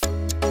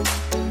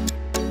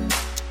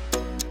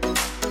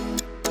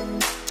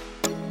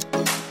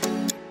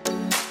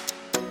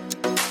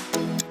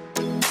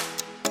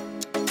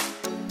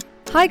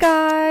Hi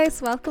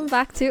guys, welcome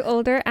back to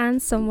Older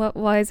and Somewhat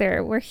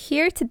Wiser. We're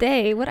here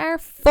today with our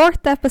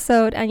 4th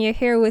episode and you're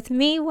here with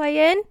me,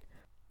 Wayin.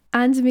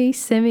 And me,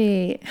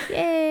 Simi.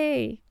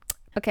 Yay!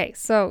 Okay,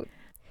 so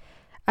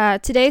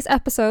today's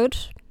episode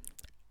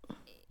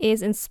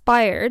is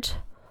inspired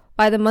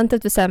by the month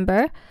of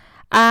December.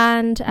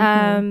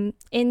 And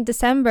in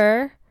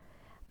December,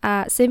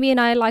 Simi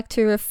and I like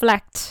to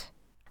reflect.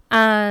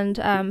 And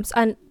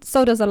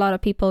so does a lot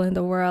of people in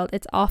the world.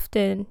 It's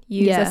often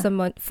used as a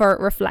month for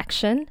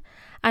reflection.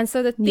 And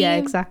so the theme... Yeah,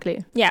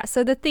 exactly. Yeah,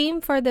 so the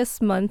theme for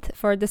this month,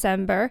 for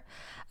December,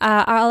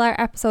 all our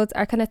episodes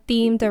are kind of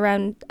themed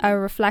around a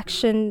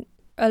reflectionary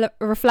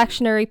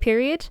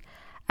period.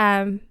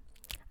 And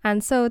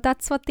so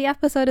that's what the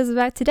episode is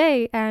about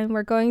today. And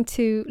we're going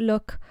to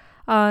look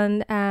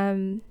on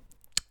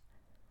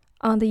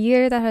the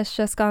year that has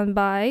just gone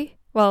by.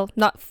 Well,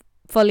 not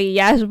fully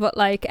yet, but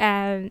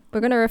we're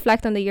going to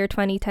reflect on the year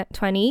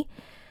 2020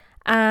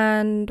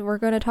 and we're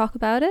going to talk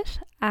about it,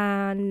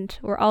 and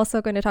we're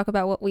also going to talk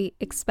about what we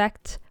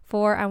expect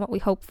for and what we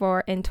hope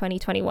for in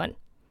 2021.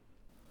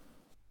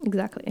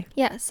 Exactly.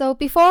 Yeah, so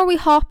before we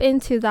hop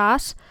into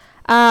that,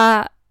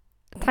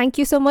 thank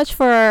you so much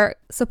for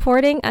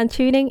supporting and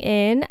tuning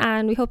in,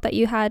 and we hope that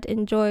you had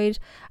enjoyed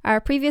our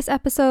previous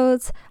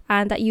episodes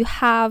and that you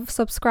have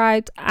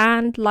subscribed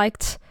and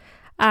liked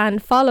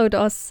and followed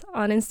us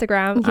on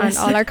Instagram and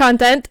all our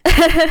content.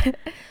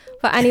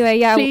 But anyway,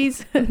 yeah,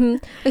 please.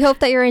 We hope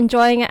that you're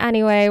enjoying it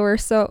anyway.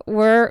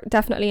 We're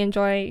definitely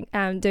enjoying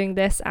doing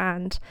this,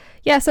 and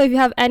yeah, so if you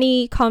have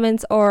any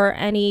comments or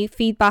any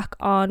feedback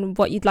on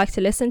what you'd like to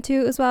listen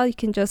to as well, you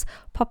can just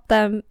pop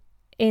them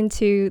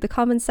into the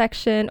comments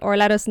section or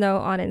let us know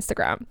on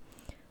Instagram.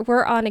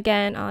 We're on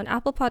again on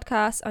Apple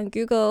Podcasts, on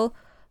Google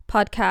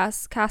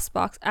Podcasts,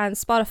 Castbox and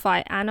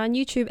Spotify, and on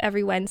YouTube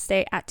every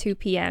Wednesday at 2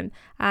 p.m.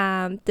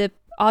 The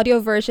audio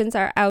versions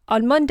are out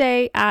on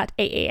Monday at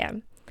 8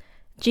 a.m.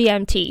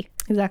 GMT.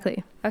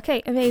 Exactly.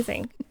 Okay,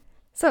 amazing.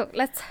 So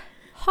let's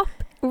hop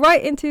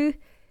right into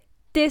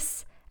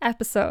this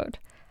episode.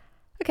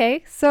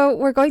 Okay, so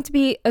we're going to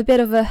be a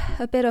bit of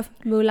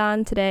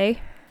Mulan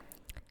today.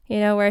 You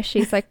know, where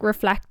she's like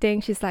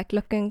reflecting, she's like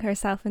looking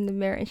herself in the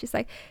mirror and she's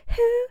like,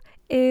 who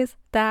is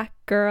that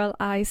girl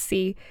I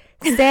see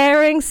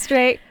staring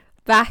straight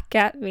back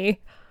at me?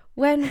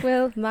 When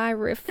will my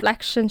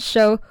reflection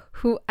show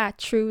who I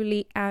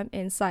truly am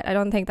inside? I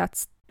don't think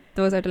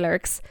those are the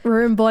lyrics.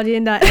 We're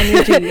embodying that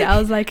energy. I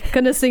was like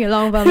gonna sing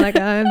along, but I'm like,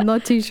 I'm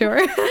not too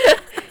sure.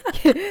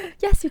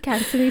 Yes, you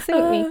can. Sing with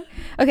me.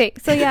 Okay,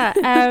 so yeah,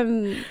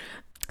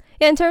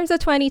 in terms of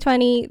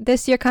 2020,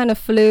 this year kind of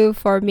flew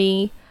for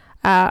me.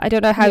 I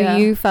don't know how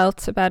you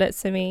felt about it,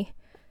 Simi.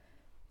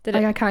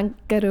 I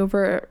can't get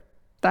over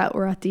that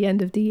we're at the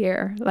end of the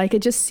year. Like,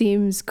 it just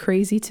seems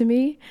crazy to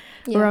me.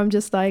 Where I'm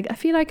just like, I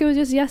feel like it was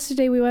just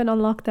yesterday we went on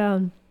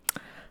lockdown.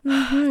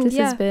 This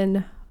has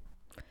been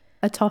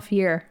a tough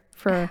year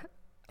for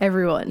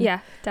everyone.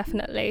 Yeah,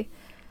 definitely.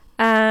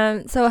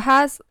 So it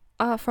has,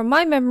 from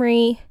my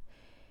memory,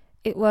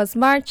 it was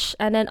March,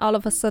 and then all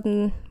of a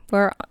sudden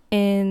we're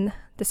in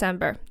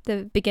December,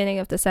 the beginning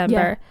of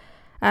December.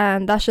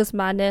 And that's just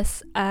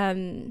madness.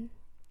 I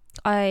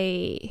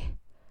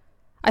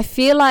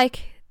feel like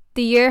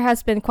the year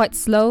has been quite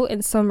slow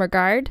in some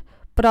regard,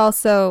 but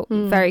also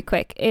very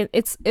quick. It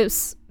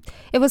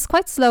was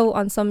quite slow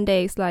on some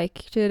days,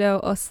 like, you know,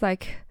 us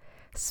like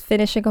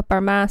finishing up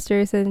our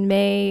masters in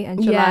May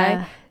and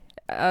July.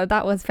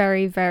 That was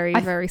very, very,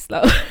 very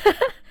slow.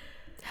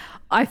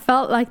 I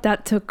felt like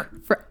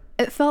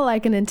it felt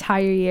like an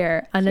entire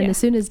year, and then as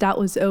soon as that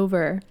was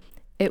over,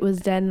 it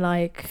was then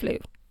like flew.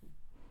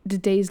 The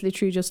days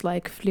literally just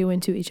like flew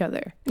into each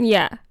other.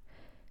 Yeah,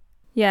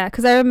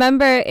 because I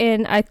remember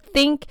I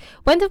think,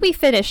 when did we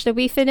finish? Did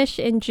we finish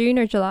in June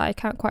or July? I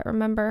can't quite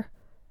remember.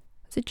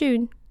 Was it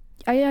June?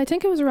 I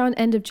think it was around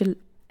end of July.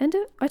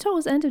 I thought it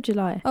was end of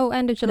July. Oh,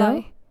 end of July.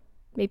 No?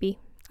 Maybe.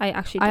 I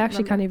actually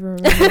can't even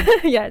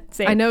remember. Yeah,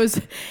 same. I know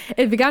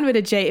it began with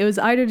a J. It was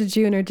either the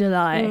June or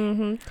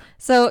July.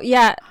 So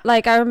yeah,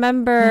 like I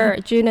remember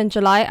June and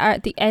July are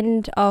at the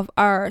end of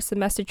our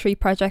semester 3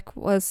 project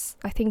was,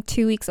 I think,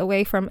 2 weeks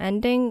away from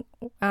ending,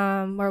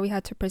 where we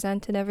had to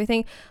present and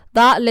everything.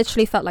 That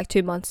literally felt like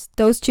 2 months.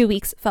 Those 2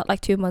 weeks felt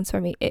like 2 months for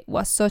me. It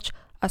was such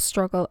a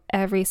struggle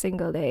every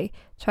single day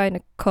trying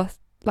to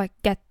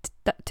get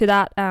to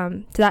that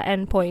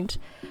end point.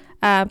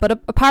 But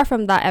apart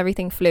from that,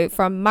 everything flew.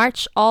 From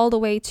March all the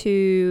way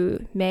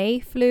to May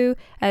flew,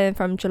 and then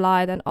from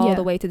July then all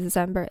the way to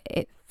December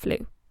it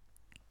flew.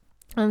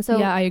 And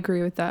so I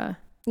agree with that.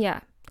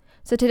 Yeah.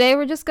 So today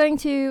we're just going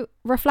to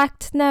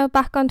reflect now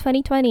back on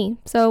 2020.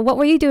 So what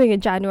were you doing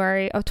in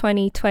January of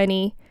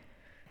 2020,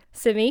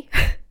 Simi?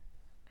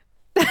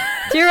 Do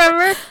you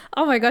remember?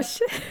 Oh my gosh,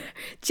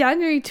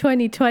 January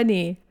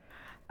 2020.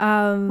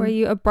 Were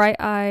you a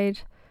bright-eyed?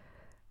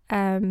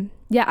 Everyone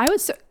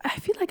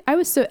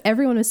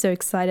was so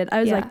excited. I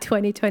was like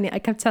 2020. I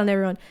kept telling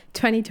everyone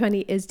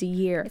 2020 is the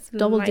year.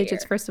 Double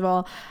digits, first of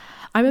all.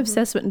 I'm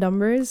obsessed with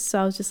numbers,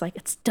 so I was just like,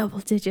 it's double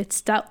digits.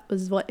 That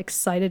was what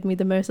excited me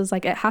the most. I was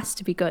like, it has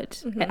to be good.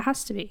 It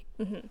has to be.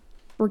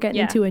 We're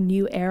getting into a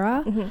new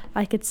era.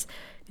 Like, it's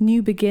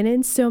new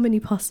beginnings, so many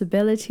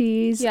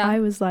possibilities. I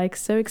was like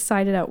so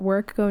excited at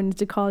work going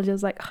into college. I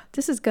was like,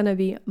 this is gonna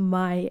be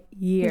my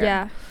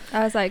year.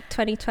 I was like,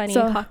 2020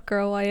 hot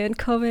girl YN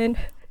coming.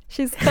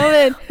 She's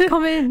coming.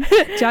 Coming.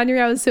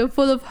 January, I was so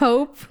full of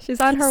hope. She's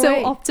on her way.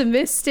 So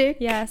optimistic.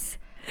 Yes.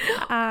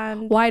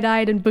 And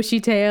wide-eyed and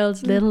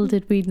bushy-tailed. Little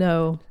did we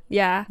know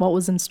what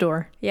was in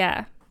store.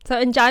 So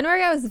in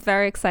January, I was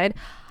very excited.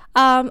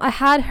 I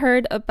had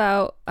heard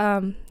about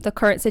the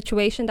current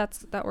situation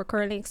that we're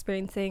currently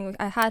experiencing.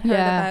 I had heard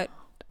about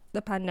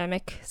the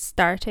pandemic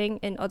starting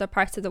in other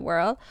parts of the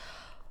world,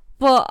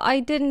 but I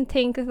didn't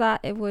think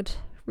that it would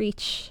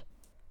reach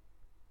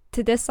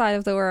to this side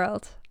of the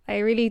world. I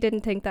really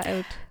didn't think that it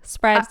would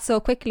spread so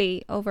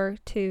quickly over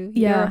to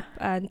Europe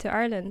and to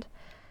Ireland.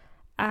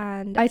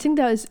 And I think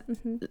that was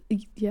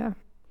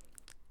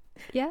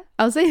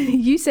I was saying,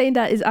 you saying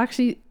that is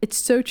actually, it's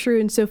so true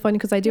and so funny,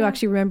 because I do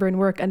actually remember in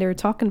work and they were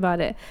talking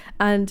about it,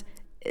 and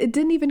it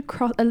didn't even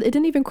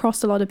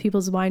cross a lot of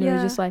people's mind. It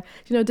was just like,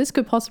 you know, this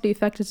could possibly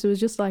affect us. It was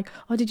just like,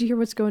 oh, did you hear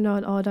what's going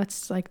on? Oh,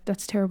 that's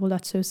terrible,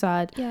 that's so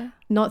sad.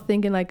 Not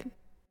thinking like,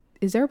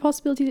 is there a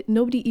possibility?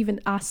 Nobody even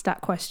asked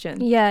that question.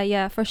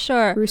 For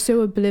sure. We were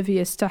so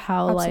oblivious to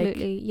how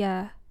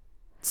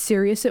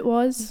serious it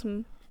was.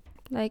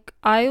 Like,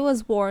 I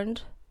was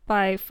warned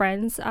by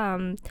friends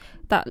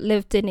that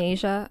lived in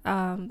Asia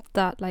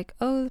that like,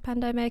 oh, the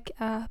pandemic,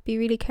 be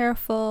really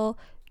careful,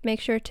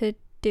 make sure to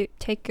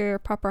take your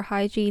proper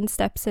hygiene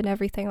steps and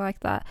everything like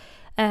that.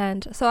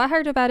 And so I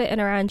heard about it in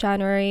around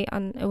January,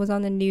 and it was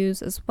on the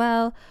news as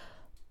well,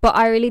 but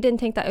I really didn't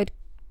think that it would,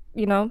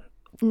 you know,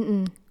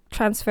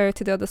 transfer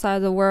to the other side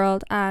of the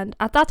world. And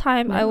at that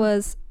time I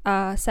was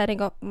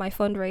setting up my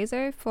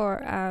fundraiser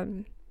for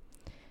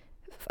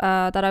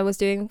that I was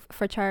doing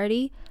for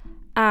charity.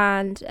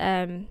 And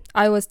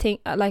I was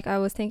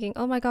thinking,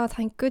 oh my god,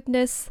 thank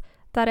goodness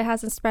that it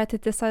hasn't spread to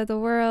this side of the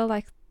world.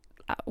 Like,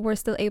 we're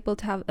still able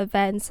to have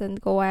events and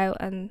go out,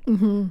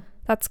 and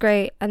that's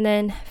great. And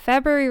then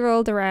February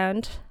rolled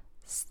around,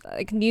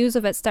 like, news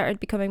of it started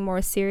becoming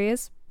more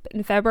serious.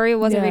 In February, I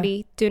wasn't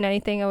really doing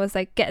anything. I was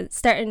like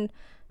starting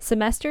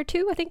semester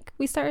 2. I think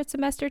we started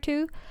semester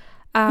 2.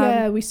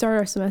 We started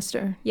our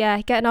semester.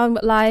 Getting on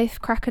with life,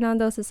 cracking on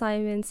those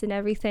assignments and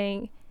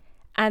everything.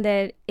 And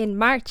then in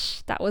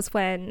March, that was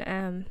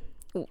when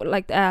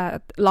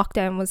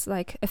lockdown was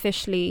like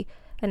officially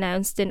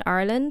announced in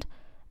Ireland.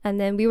 And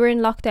then we were in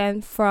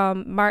lockdown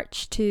from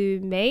March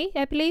to May,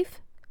 I believe.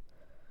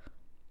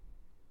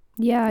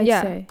 I'd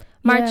say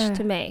March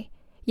to May.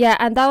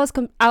 And that was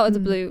out of the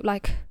blue.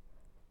 Like,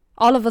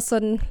 all of a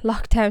sudden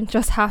lockdown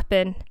just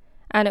happened,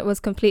 and it was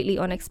completely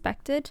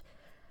unexpected.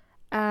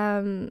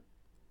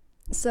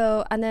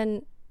 So, and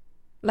then,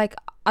 like,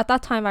 at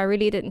that time I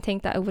really didn't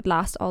think that it would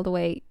last all the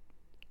way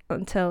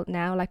until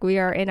now. Like, we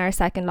are in our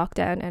second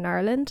lockdown in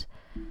Ireland,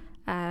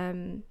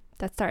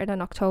 that started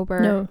in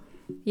October.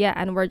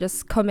 And we're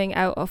just coming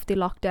out of the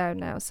lockdown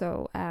now.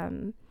 So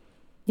and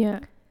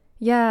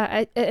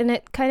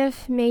it kind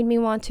of made me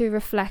want to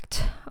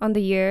reflect on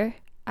the year,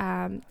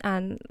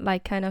 and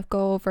like kind of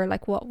go over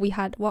like what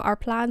our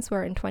plans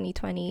were in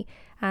 2020,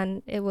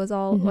 and it was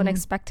all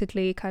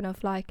unexpectedly kind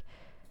of like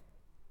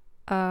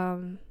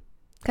kind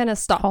of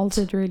stopped,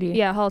 halted.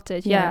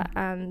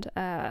 And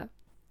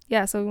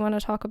so we want to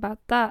talk about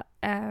that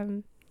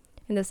in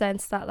the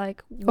sense that,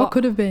 like, what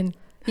could have been.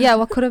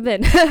 What could have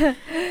been.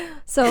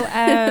 So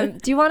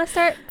do you want to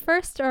start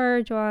first,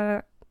 or do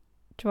I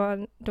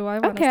want to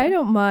Okay, I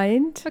don't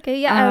mind.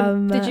 Okay,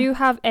 did you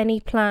have any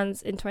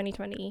plans in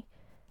 2020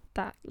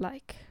 that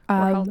like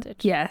were halted?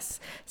 Yes.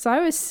 So I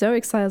was so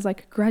excited. I was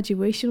like,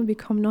 graduation will be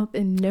coming up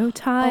in no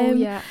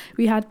time.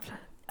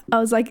 I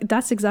was like,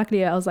 that's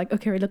exactly it. I was like,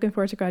 okay, we're looking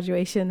forward to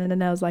graduation. And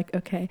then I was like,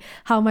 okay,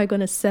 how am I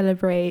going to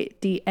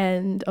celebrate the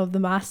end of the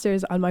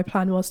masters? And my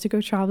plan was to go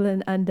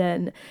traveling. And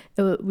then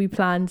we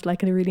planned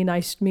like a really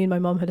nice, me and my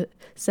mom had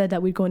said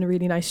that we'd go on a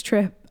really nice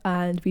trip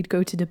and we'd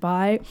go to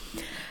Dubai.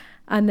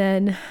 And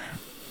then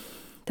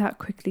that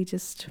quickly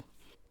just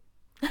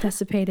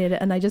dissipated,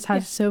 and I just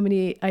had so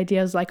many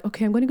ideas, like,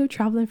 okay, I'm going to go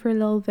traveling for a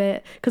little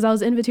bit, because I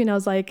was in between. I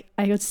was like,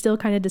 I was still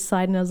kind of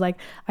deciding. I was like,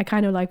 I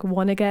kind of like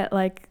want to get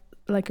like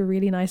a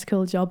really nice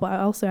cool job, but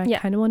I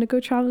kind of want to go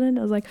traveling.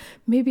 I was like,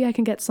 maybe I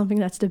can get something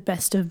that's the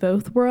best of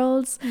both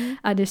worlds,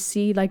 and just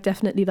see, like,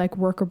 definitely like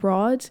work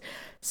abroad.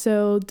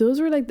 So those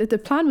were like the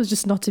plan was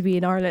just not to be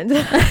in Ireland.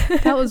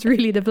 That was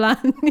really the plan.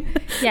 The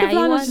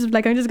plan was just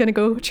like, I'm just gonna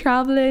go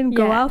traveling,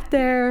 go out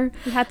there.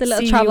 You had the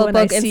little travel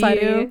book inside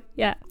of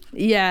you.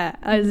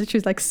 I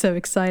was like so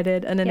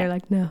excited, and then they're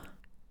like, no.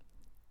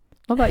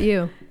 What about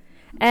you?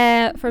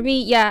 For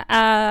me,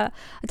 I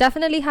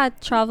definitely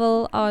had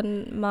travel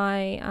on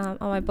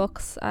my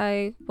books.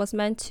 I was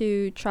meant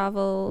to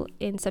travel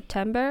in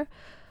September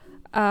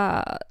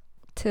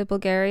to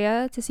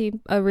Bulgaria to see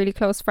a really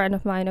close friend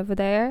of mine over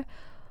there,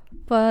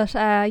 but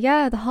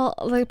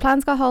the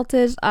plans got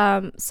halted.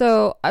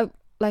 So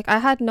like I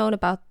had known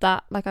about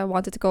that, like I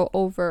wanted to go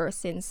over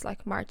since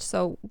like March.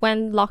 So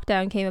when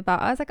lockdown came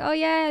about, I was like, oh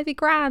yeah, it'd be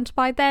grand.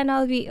 By then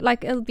I'll be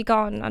like, it'll be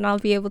gone and I'll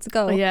be able to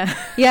go. Oh, yeah.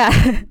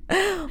 Yeah.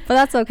 But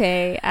that's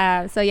okay.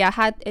 So yeah, I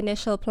had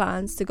initial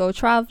plans to go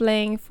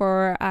traveling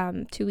for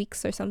 2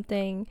 weeks or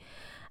something.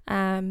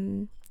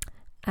 And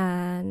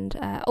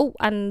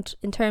and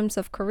in terms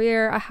of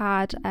career, I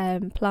had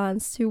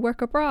plans to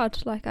work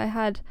abroad. Like I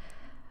had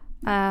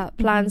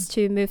plans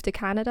to move to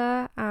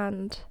Canada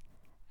and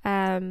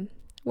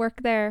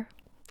work there.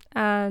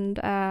 And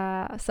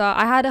so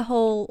I had a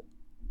whole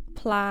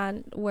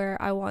plan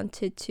where I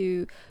wanted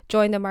to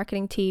join the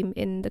marketing team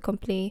in the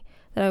company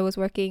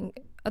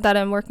that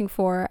I'm working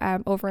for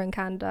over in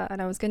Canada,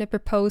 and I was going to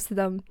propose to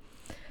them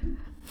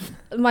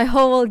my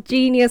whole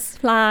genius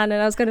plan,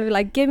 and I was going to be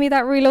like, give me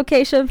that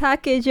relocation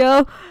package,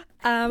 yo.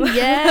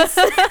 Yes.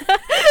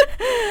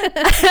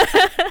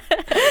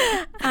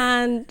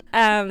 And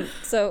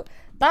so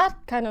that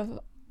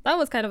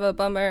was kind of a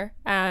bummer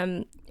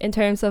in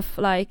terms of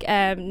like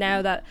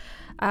now that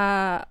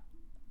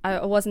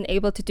I wasn't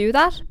able to do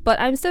that, but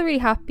I'm still really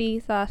happy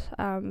that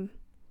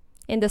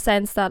in the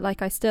sense that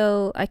like I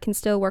can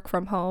still work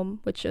from home,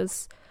 which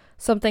is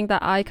something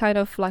that I kind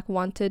of like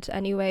wanted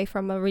anyway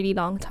from a really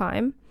long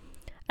time.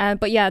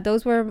 But yeah,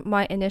 those were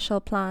my initial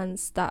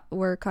plans that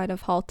were kind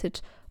of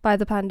halted by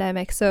the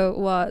pandemic. So it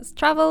was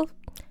travel,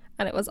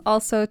 and it was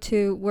also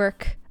to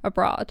work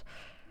abroad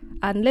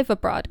and live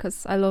abroad,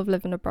 because I love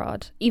living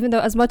abroad. Even though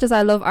as much as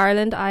I love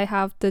Ireland, I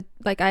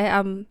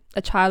am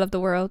a child of the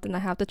world, and I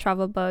have the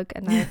travel bug,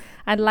 and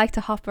I'd like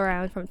to hop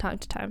around from time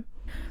to time.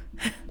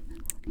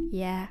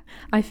 Yeah,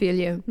 I feel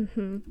you.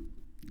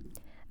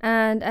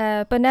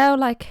 And but now,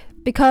 like,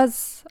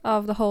 because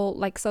of the whole,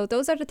 like, so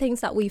those are the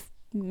things that we've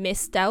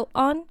missed out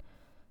on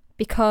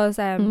because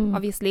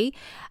obviously,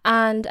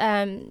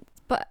 and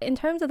but in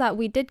terms of that,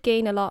 we did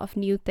gain a lot of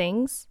new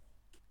things.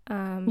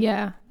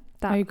 Yeah,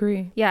 I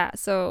agree. Yeah,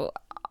 so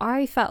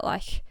I felt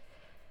like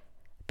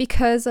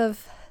because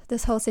of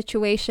this whole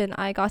situation,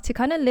 I got to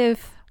kind of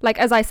live, like,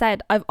 as I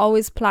said, I've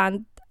always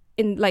planned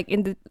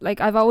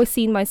I've always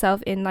seen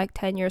myself in like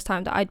 10 years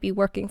time that I'd be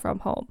working from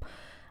home.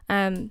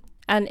 And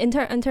in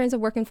terms of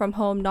working from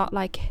home, not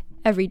like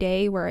every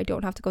day where I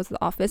don't have to go to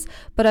the office,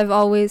 but I've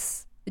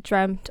always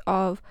dreamt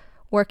of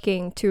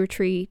working 2 or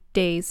 3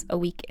 days a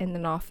week in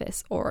an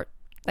office, or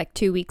like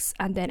 2 weeks,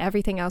 and then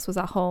everything else was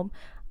at home.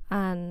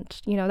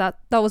 And you know, that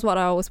was what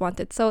I always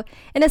wanted. So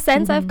in a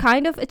sense, I've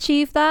kind of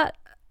achieved that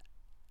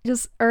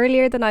just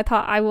earlier than I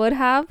thought I would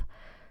have.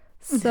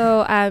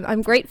 So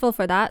I'm grateful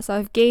for that. So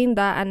I've gained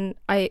that, and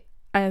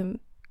I'm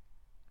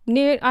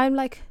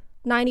like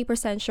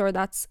 90% sure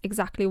that's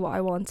exactly what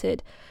I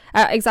wanted,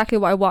 exactly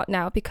what I want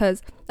now,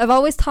 because I've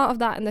always thought of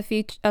that in the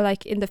future,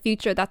 like in the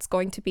future that's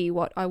going to be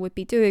what I would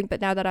be doing.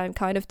 But now that I'm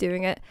kind of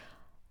doing it,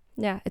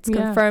 yeah, it's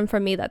confirmed for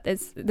me that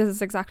this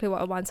is exactly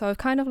what I want. So I've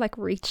kind of like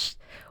reached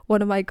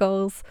one of my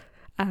goals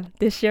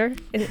this year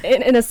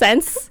in a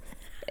sense,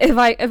 if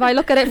I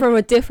look at it from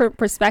a different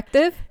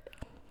perspective.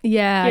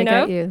 Yeah, I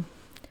get you.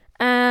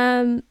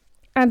 And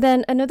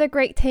then another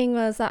great thing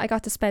was that I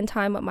got to spend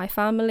time with my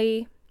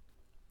family.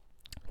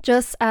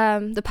 Just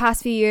the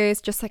past few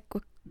years, just like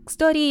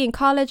study in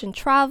college and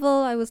travel,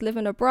 I was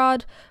living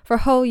abroad for a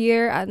whole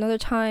year at another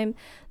time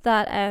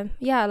that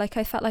like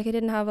I felt like I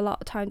didn't have a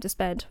lot of time to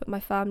spend with my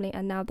family.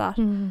 And now that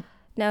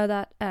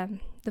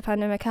the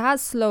pandemic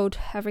has slowed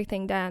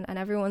everything down and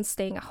everyone's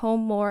staying at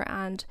home more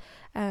and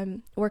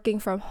working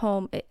from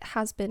home, it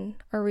has been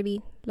a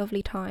really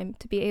lovely time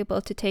to be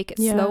able to take it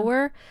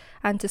slower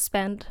and to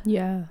spend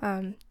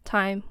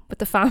time with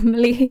the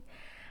family.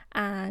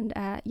 And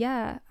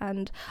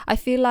and I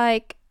feel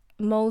like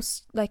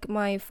most, like,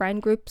 my friend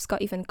groups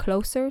got even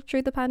closer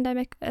through the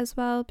pandemic as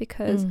well,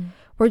 because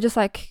we're just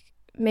like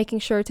making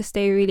sure to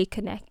stay really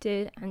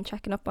connected and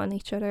checking up on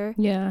each other.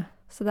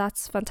 So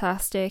that's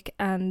fantastic.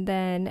 And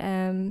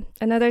then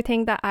another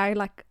thing that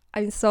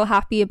I'm so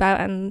happy about,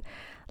 and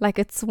like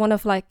it's one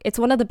of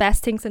the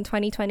best things in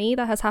 2020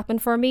 that has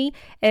happened for me,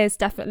 is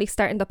definitely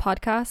starting the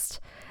podcast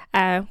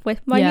with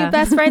my new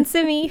best friend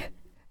Simi.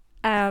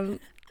 So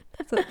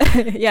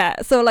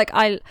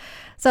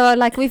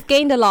we've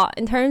gained a lot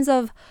in terms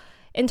of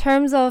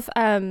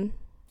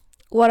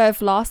what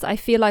I've lost. I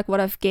feel like what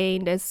I've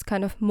gained is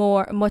kind of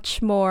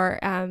much more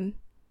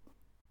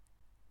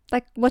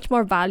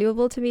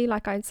valuable to me.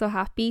 Like, I'm so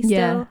happy still.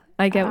 Yeah,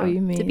 I get what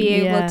you mean. To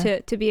be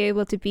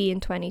able to be in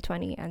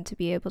 2020 and to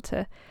be able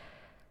to,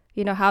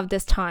 you know, have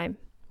this time.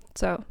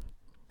 So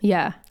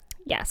yeah,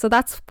 so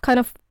that's kind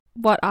of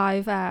what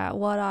I'm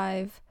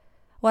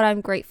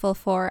grateful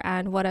for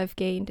and what I've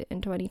gained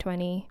in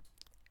 2020,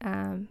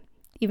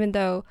 even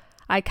though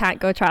I can't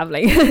go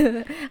traveling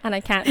and I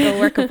can't go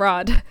work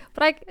abroad,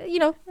 but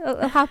it'll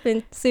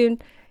happen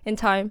soon in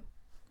time.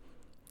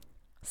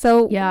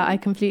 So yeah, I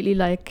completely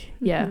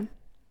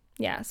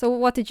so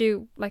what did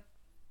you like?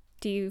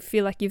 Do you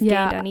feel like you've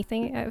gained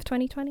anything out of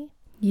 2020?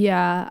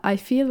 Yeah, I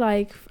feel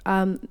like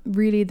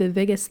really the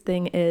biggest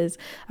thing is,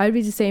 I would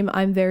be the same.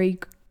 I'm very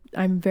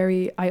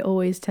I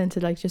always tend to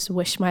like just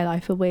wish my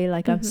life away.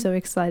 Like I'm so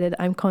excited.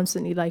 I'm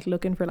constantly like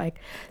looking for like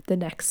the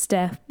next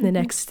step, the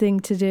next thing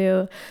to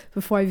do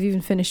before I've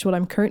even finished what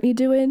I'm currently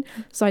doing.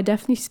 So I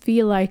definitely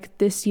feel like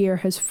this year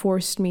has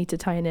forced me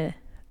to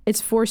it's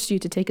forced you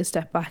to take a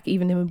step back,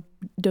 even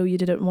though you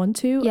didn't want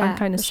to, and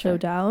kind of slow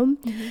down.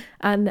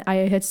 And I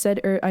had said,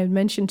 I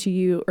mentioned to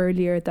you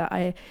earlier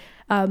that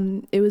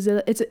it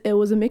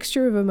was a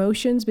mixture of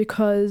emotions,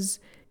 because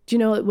you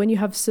know, when you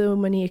have so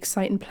many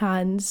exciting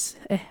plans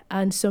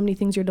and so many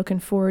things you're looking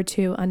forward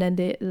to, and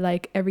then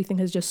like everything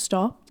has just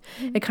stopped,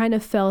 it kind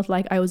of felt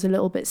like I was a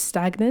little bit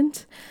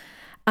stagnant.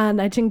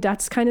 And I think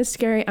that's kind of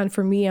scary. And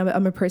for me,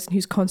 I'm a person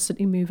who's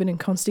constantly moving and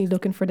constantly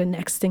looking for the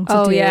next thing to do.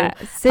 Oh yeah,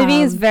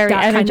 Simi is very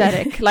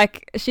energetic.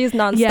 Like she's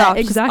nonstop. Yeah,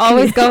 exactly. She's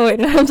always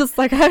going. I'm just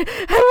like, how am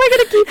I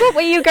gonna keep up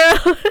with you,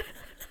 girl?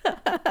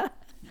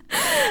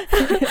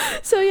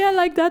 So yeah,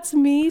 like that's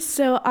me.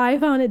 So I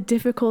found it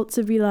difficult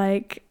to be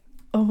like,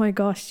 oh my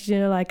gosh, you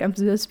know, like I'm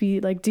supposed to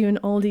be like doing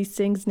all these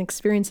things and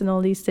experiencing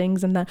all these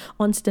things, and then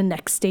onto the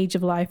next stage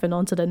of life and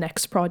onto the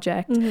next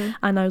project.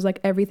 And I was like,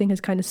 everything's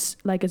kind of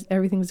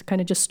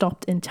just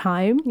stopped in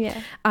time.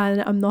 Yeah.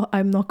 And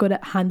I'm not good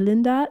at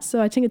handling that.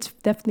 So I think it's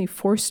definitely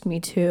forced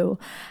me to.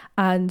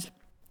 And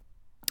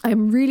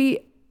I'm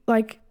really,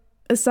 like,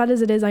 as sad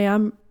as it is, I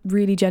am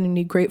really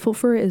genuinely grateful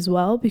for it as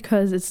well,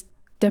 because it's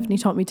definitely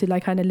taught me to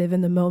like kind of live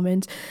in the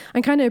moment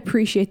and kind of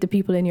appreciate the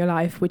people in your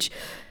life, which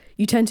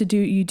you tend to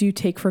you do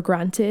take for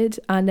granted.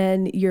 And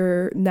then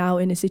you're now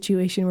in a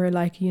situation where,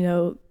 like, you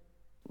know,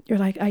 you're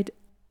like,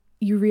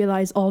 you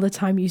realize all the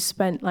time you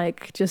spent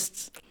like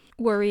just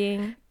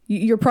worrying,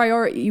 your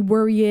priority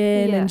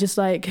worrying and just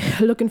like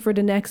looking for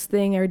the next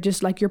thing, or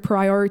just like your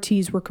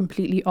priorities were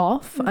completely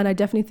off. And I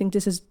definitely think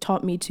this has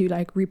taught me to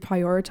like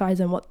reprioritize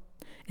and what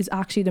is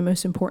actually the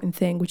most important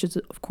thing, which is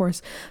of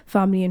course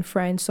family and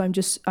friends. So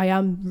I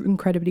am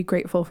incredibly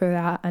grateful for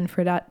that, and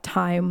for that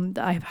time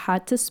that I've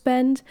had to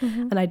spend.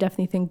 And I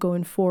definitely think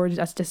going forward,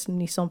 that's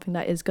definitely something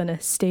that is going to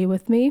stay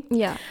with me.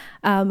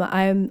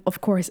 I'm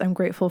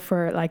grateful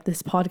for like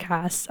this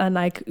podcast and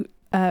like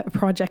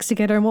projects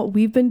together and what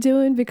we've been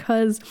doing,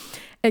 because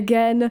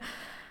again,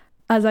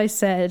 as I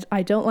said,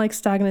 I don't like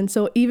stagnant.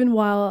 So even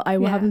while I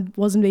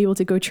wasn't able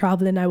to go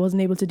traveling, I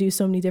wasn't able to do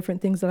so many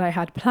different things that I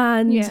had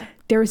planned.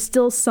 There is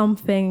still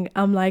something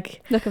I'm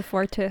like looking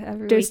forward to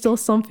every week. There's still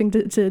something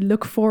to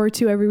look forward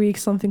to every week,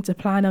 something to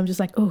plan. I'm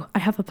just like, oh, I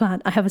have a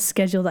plan. I have a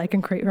schedule that I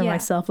can create for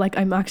myself. Like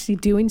I'm actually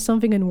doing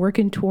something and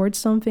working towards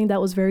something. That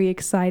was very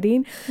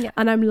exciting.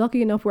 And I'm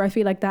lucky enough where I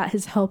feel like that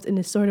has helped in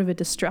a sort of a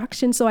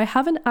distraction. So I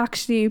haven't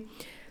actually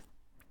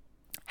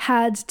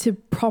had to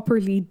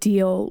properly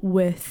deal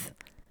with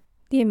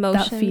the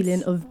emotions, that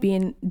feeling of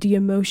being, the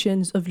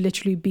emotions of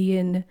literally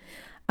being,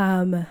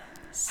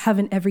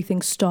 having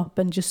everything stop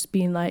and just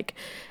being like,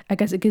 I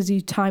guess it gives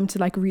you time to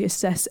like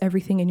reassess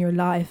everything in your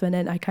life, and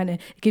then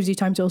it gives you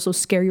time to also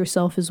scare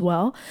yourself as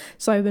well.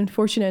 So I've been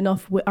fortunate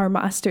enough with our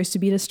masters to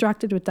be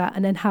distracted with that,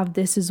 and then have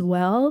this as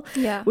well,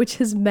 which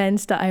has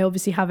meant that I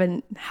obviously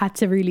haven't had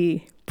to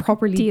really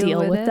properly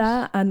deal with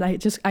that. And I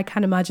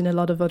can't imagine a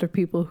lot of other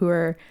people who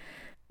are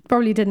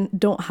probably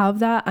don't have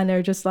that, and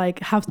they're just like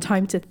have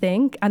time to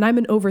think. And I'm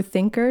an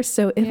overthinker,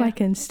 so if I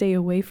can stay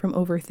away from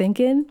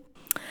overthinking,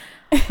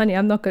 honey,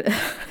 I'm not good.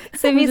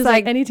 Simi's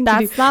like, anything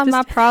that's not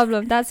my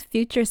problem, that's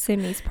future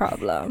Simi's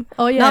problem.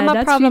 Oh yeah, not my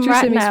that's problem future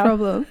right Simi's now.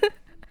 Problem.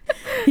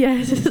 Yeah,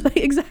 it's just like,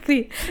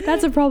 exactly,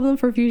 that's a problem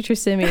for future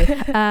Simi.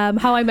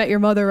 How I Met Your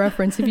Mother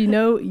reference, if you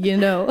know, you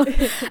know.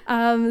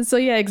 So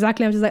yeah,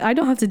 exactly, I'm just like, I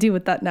don't have to deal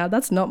with that now.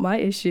 That's not my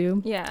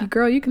issue. Yeah,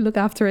 girl, you can look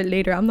after it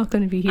later. I'm not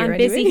going to be here. I'm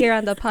anyway. busy here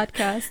on the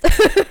podcast.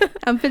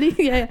 I'm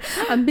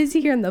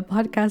busy here on the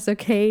podcast,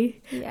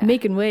 okay,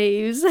 making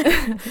waves.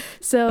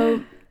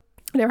 So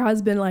there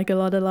has been like a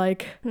lot of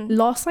like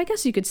loss, I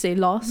guess you could say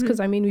loss, because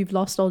I mean, we've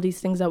lost all these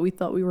things that we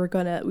thought we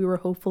were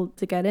hopeful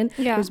to get in.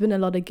 There's been a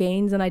lot of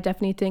gains, and I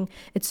definitely think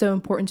it's so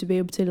important to be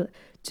able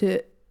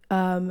to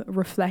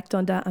reflect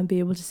on that and be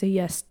able to say,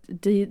 yes,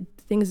 the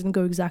things didn't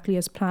go exactly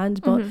as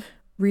planned, but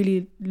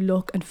really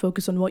look and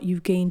focus on what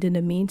you've gained in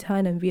the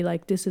meantime, and be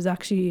like, this is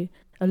actually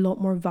a lot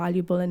more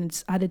valuable, and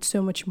it's added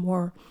so much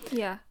more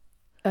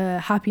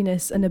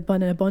happiness and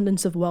an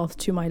abundance of wealth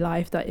to my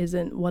life that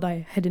isn't what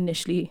I had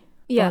initially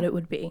thought it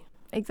would be.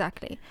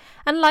 Exactly.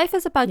 And life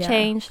is about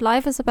change.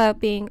 Life is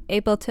about being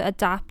able to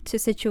adapt to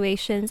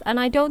situations, and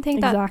I don't think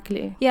that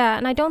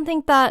and I don't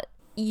think that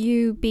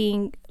you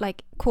being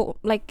like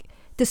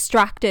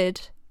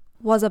distracted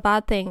was a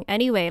bad thing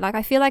anyway. Like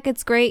I feel like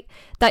it's great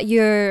that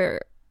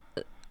you're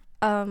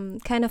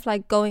kind of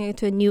like going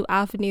into a new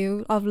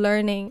avenue of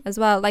learning as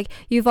well. Like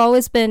you've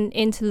always been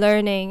into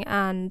learning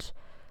and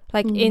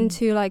like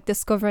into like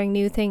discovering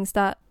new things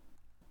that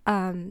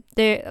I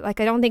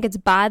don't think it's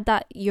bad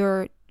that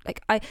you're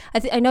like,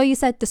 I know you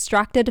said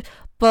distracted,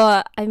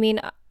 but I mean,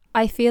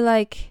 I feel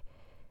like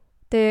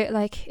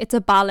it's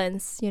a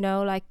balance, you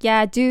know, like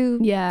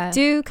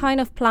do kind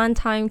of plan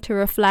time to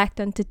reflect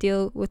and to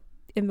deal with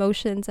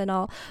emotions and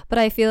all. But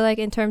I feel like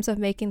in terms of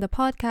making the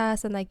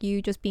podcast and like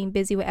you just being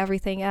busy with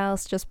everything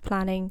else, just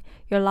planning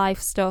your life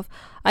stuff,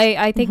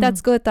 I think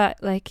that's good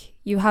that like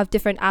you have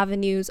different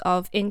avenues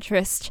of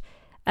interest,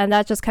 and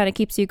that just kind of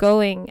keeps you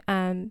going.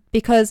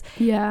 Because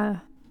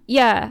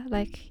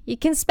like you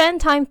can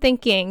spend time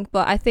thinking,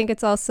 but I think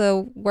it's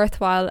also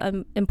worthwhile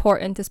and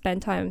important to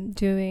spend time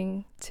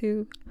doing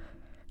too.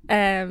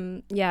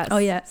 Yes. Oh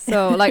yeah.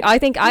 So like I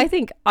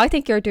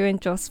think you're doing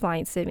just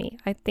fine, Simi.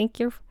 I think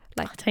you're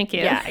like, thank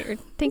you. Yeah, I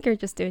think you're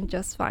just doing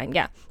just fine.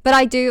 Yeah. But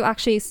I do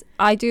actually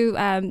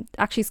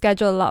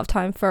schedule a lot of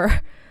time for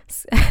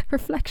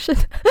reflection.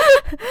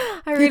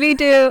 I really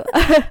do.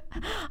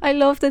 I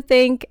love to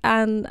think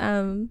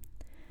and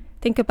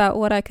think about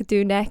what I could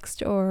do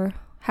next or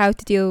how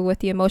to deal with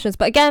the emotions.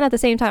 But again, at the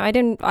same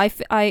time,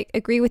 I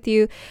agree with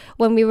you.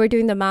 When we were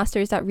doing the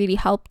masters, that really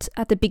helped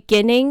at the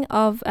beginning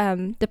of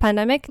the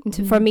pandemic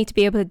for me to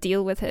be able to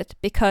deal with it,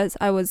 because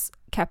I was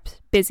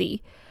kept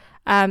busy.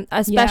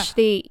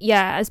 Especially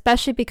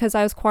because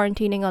I was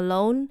quarantining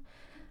alone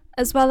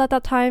as well at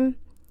that time.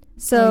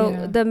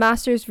 So the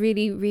masters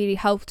really, really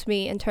helped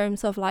me in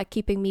terms of like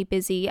keeping me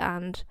busy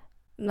and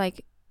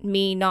like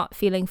me not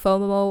feeling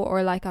FOMO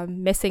or like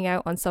I'm missing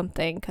out on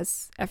something,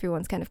 because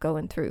everyone's kind of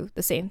going through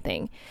the same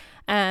thing.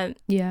 And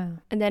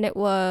then it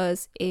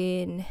was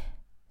in, I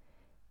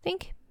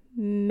think,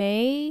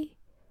 May,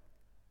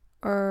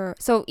 or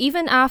so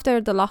even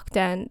after the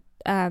lockdown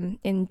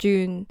in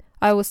June,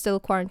 I was still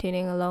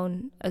quarantining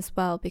alone as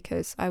well,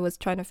 because I was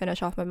trying to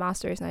finish off my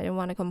masters and I didn't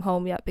want to come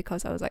home yet,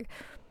 because I was like,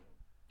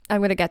 I'm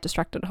going to get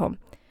distracted at home.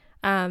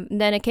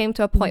 Then it came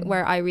to a point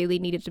where I really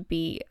needed to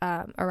be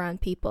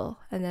around people,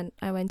 and then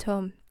I went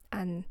home,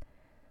 and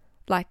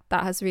like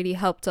that has really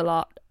helped a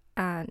lot,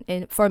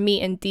 and for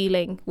me in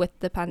dealing with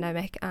the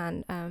pandemic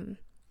and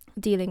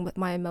dealing with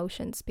my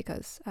emotions,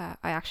 because I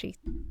actually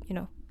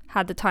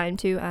had the time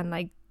to, and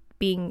like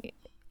being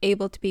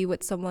able to be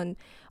with someone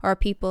or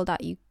people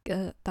that you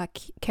that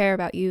care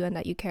about you and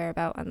that you care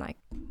about, and like,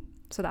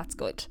 so that's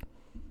good.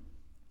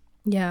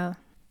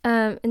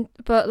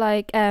 But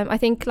I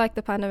think like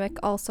the pandemic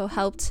also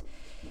helped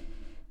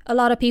a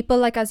lot of people,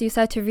 like as you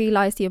said, to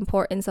realize the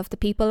importance of the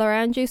people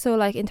around you. So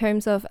like in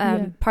terms of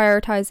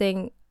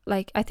prioritizing,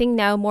 like I think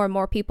now more and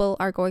more people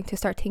are going to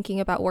start thinking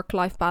about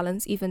work-life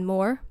balance even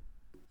more.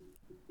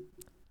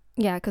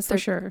 Yeah, because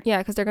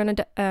they're going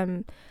to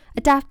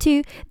adapt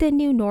to the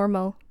new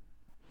normal.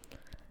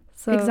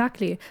 So,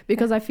 exactly,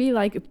 because I feel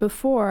like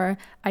before,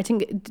 I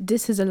think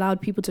this has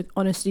allowed people to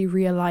honestly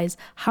realize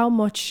how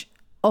much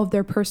of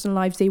their personal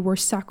lives they were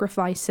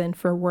sacrificing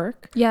for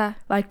work.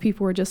 Like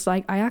people were just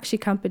like, I actually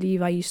can't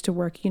believe I used to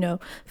work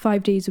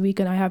 5 days a week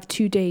and I have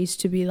 2 days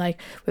to be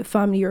like with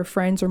family or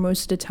friends, or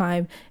most of the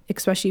time,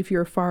 especially if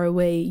you're far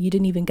away, you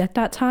didn't even get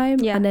that time.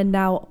 And then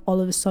now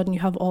all of a sudden you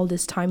have all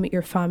this time with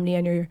your family,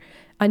 and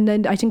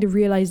then I think the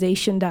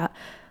realization that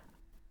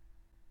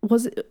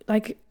was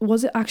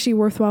it actually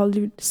worthwhile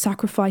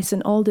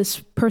sacrificing all this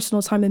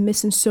personal time and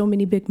missing so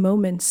many big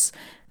moments,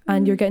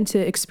 and you're getting to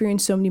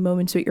experience so many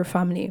moments with your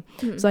family.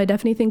 So I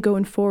definitely think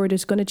going forward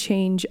it's going to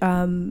change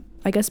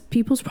I guess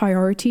people's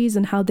priorities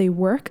and how they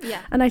work.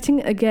 And I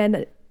think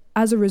again,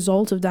 as a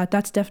result of that,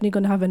 that's definitely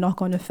going to have a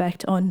knock-on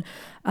effect on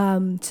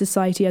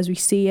society as we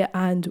see it,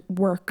 and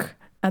work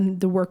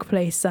and the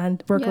workplace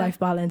and work-life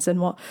balance,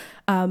 and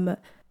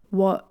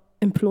what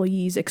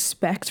employees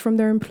expect from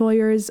their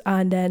employers,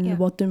 and then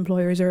what the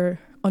employers are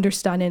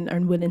understanding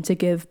and willing to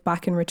give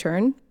back in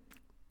return.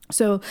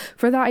 So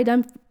for that,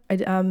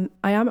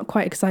 I am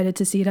quite excited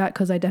to see that,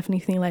 because I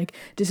definitely think like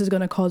this is going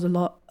to cause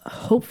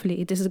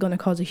hopefully this is going to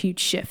cause a huge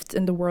shift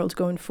in the world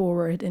going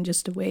forward, in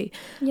just the way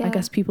I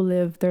guess people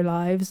live their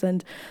lives.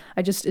 And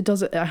it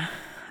does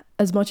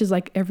as much as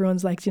like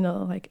everyone's like,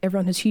 like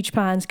everyone has huge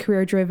plans,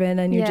 career driven,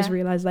 and you just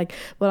realize like,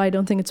 well, I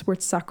don't think it's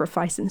worth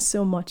sacrificing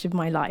so much of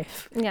my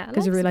life,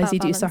 because you realize you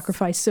do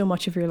sacrifice so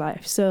much of your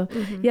life. So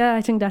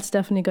I think that's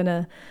definitely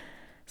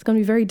it's going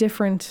to be very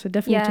different.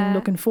 Definitely think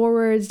looking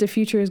forwards, the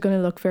future is going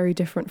to look very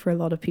different for a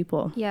lot of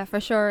people. Yeah, for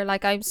sure.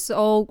 Like I'm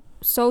so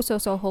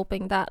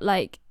hoping that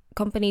like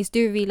companies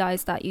do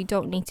realize that you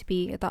don't need to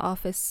be at the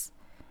office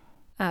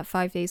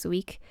 5 days a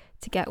week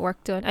to get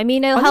work done. I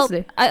mean, it'll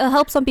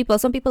help some people.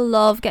 Some people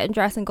love getting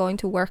dressed and going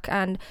to work,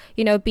 and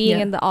being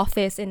in the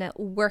office in a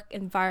work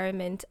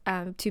environment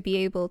to be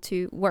able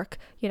to work,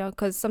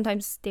 because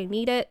sometimes they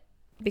need it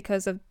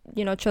because of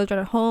children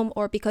at home,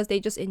 or because they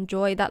just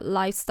enjoy that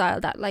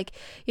lifestyle, that like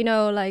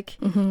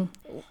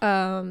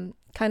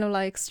kind of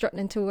like strutting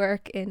into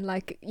work in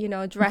like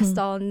dressed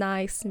all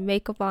nice,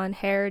 makeup on,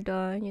 hair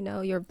done,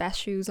 your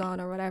best shoes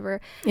on or whatever.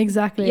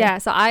 Exactly.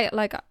 So I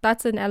like,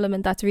 that's an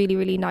element that's really,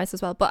 really nice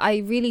as well. But I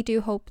really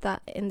do hope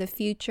that in the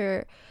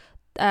future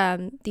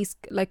these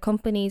like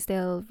companies,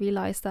 they'll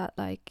realize that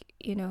like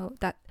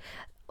that.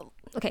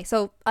 Okay,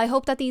 so I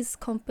hope that these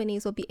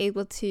companies will be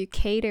able to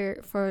cater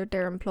for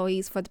their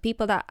employees, for the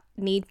people that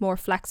need more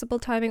flexible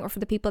timing, or for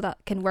the people that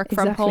can work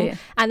from home,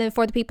 and then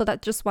for the people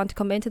that just want to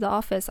come into the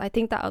office. I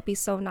think that would be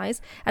so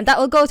nice, and that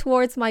will go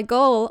towards my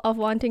goal of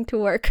wanting to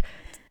work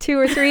 2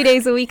 or 3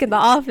 days a week in the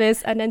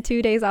office and then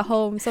 2 days at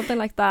home, something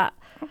like that.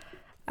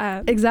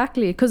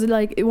 Exactly, because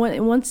like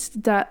once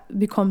that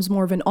becomes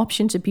more of an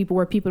option to people,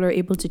 where people are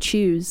able to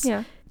choose,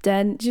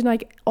 then you know,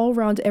 like all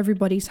around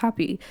everybody's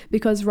happy.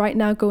 Because right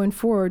now, going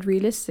forward,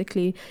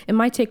 realistically, it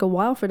might take a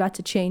while for that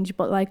to change,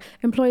 but like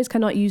employers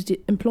cannot use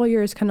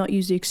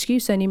the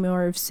excuse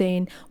anymore of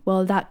saying,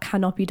 well, that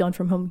cannot be done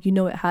from home.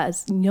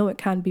 It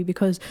can be,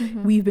 because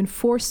we've been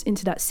forced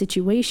into that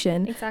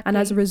situation. And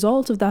as a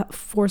result of that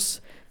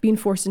being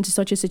forced into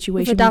such a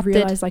situation, we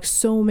realize like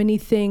so many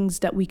things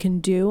that we can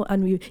do,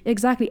 and we've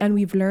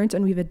learned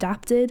and we've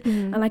adapted.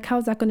 And like,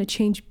 how's that going to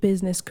change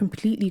business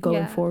completely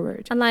going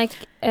forward? And like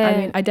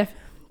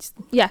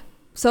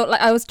so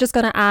like I was just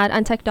going to add,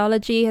 and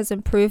technology has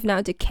improved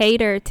now to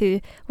cater to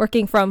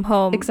working from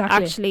home.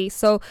 Actually,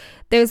 so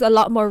there's a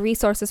lot more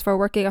resources for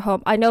working at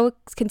home. I know it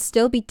can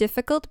still be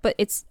difficult, but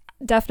it's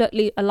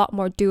definitely a lot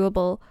more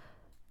doable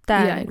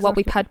than what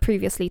we've had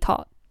previously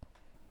taught.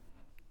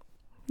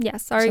 Yeah,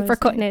 sorry for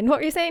cutting in. What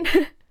were you saying?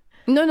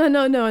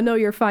 No,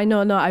 you're fine.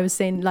 No, I was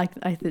saying like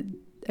I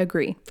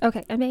agree.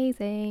 Okay,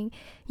 amazing.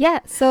 Yeah,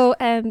 so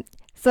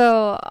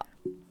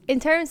in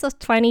terms of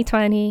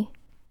 2020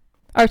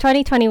 or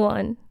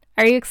 2021,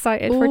 are you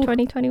excited for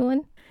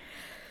 2021?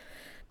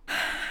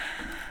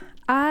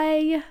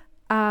 I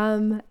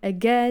am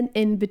again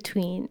in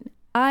between.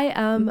 I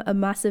am a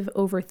massive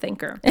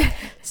overthinker.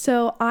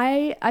 So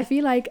I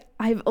feel like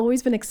I've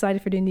always been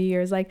excited for the New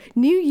Year's. Like,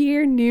 new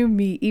year, new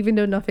me, even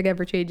though nothing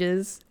ever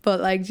changes.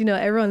 But like, you know,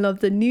 everyone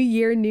loves the new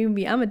year, new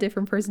me. I'm a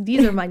different person.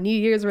 These are my New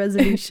Year's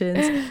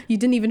resolutions. You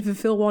didn't even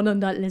fulfill one on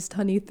that list,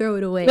 honey. Throw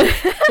it away.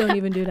 Don't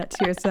even do that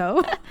to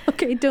yourself.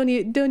 Okay, don't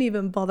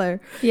even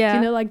bother. Yeah.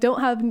 You know, like,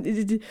 don't have,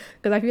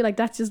 because I feel like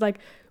that's just like,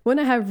 when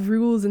I have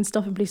rules and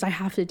stuff in place, I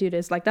have to do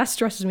this. Like, that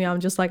stresses me out. I'm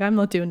just like, I'm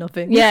not doing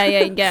nothing.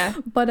 Yeah.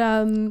 But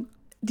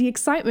the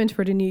excitement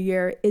for the new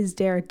year is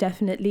there,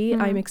 definitely.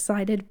 I'm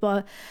excited,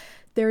 but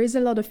there is a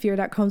lot of fear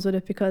that comes with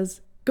it,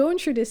 because going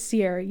through this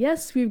year,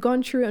 yes, we've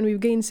gone through and we've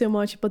gained so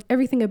much, but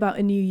everything about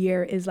a new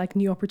year is like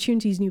new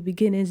opportunities, new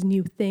beginnings,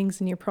 new things,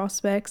 new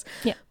prospects.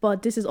 Yeah.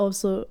 But this is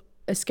also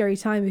a scary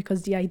time,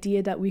 because the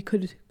idea that we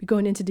could be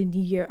going into the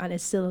new year and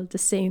it's still the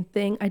same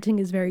thing, I think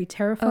is very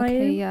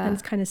terrifying. And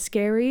it's kind of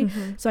scary.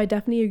 So I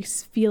definitely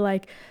feel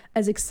like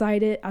as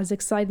excited as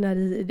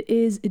it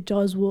is, it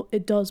does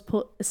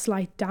put a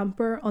slight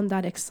damper on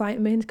that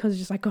excitement, because it's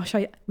just like, gosh,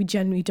 we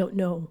genuinely don't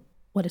know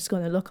what it's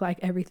going to look like.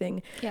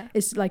 Everything,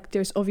 it's like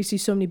there's obviously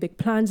so many big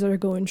plans that are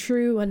going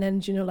through, and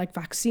then, you know, like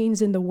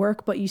vaccines in the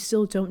work, but you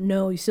still don't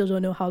know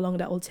how long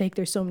that will take.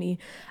 There's so many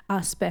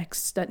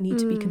aspects that need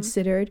to be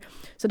considered,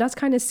 so that's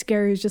kind of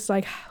scary. It's just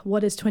like,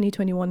 what is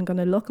 2021 going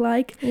to look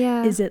like?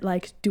 Is it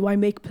like, do I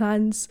make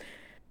plans,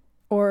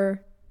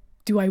 or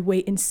do I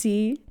wait and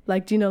see?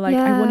 Like, you know, like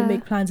I want to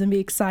make plans and be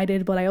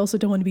excited, but I also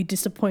don't want to be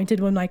disappointed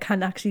when my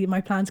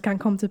plans can't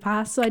come to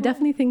pass. So I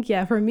definitely think,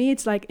 for me,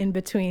 it's like in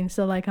between.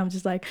 So like, I'm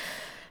just like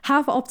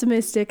half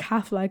optimistic,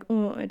 half like,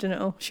 oh, I don't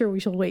know. Sure,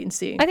 we shall wait and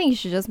see. I think you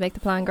should just make the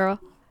plan,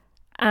 girl.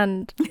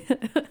 And just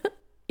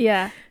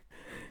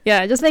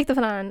make the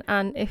plan.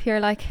 And if you're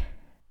like,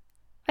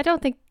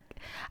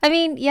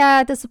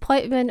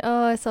 disappointment,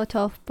 it's so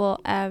tough.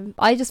 But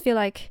I just feel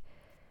like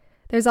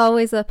there's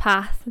always a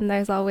path, and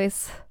there's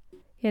always,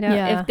 you know,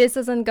 if this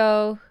doesn't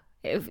go,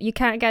 if you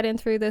can't get in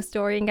through this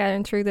door, you can get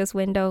in through this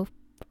window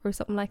or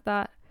something like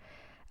that.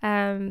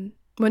 When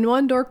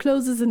one door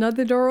closes,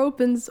 another door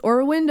opens, or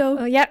a window.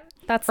 Oh, yeah,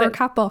 that's or it. Or a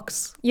cat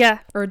box. Yeah.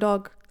 Or a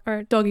dog.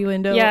 Or doggy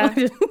window.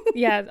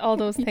 Yeah. All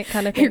those kind of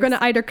things. You're going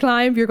to either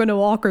climb, you're going to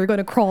walk, or you're going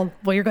to crawl,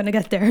 but you're going to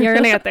get there. You're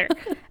going to get there.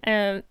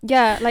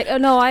 Like,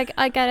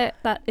 I get it,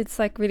 that it's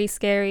like really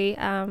scary.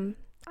 I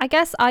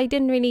guess I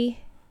didn't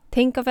really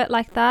think of it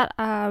like that.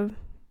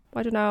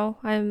 I don't know,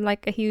 I'm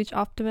like a huge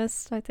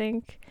optimist, I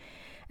think,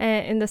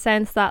 in the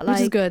sense that, like,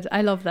 which is good.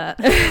 I love that.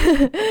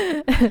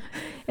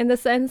 In the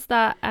sense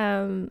that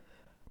I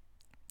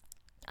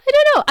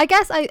don't know, I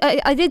guess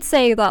I did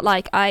say that,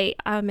 like, I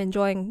am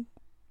enjoying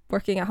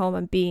working at home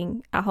and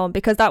being at home,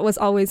 because that was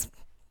always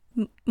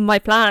my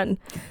plan.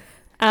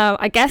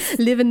 I guess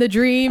living the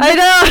dream. I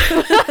know.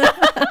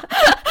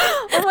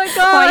 Oh my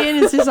god.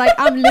 Ryan is just like,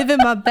 I'm living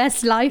my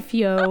best life,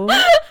 yo.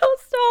 Oh,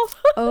 stop.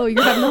 Oh,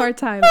 you're having a hard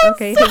time.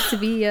 Okay, hate to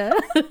be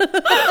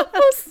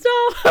Oh,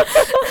 stop.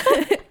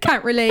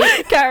 Can't relate.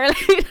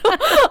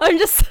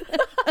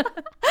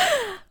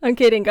 I'm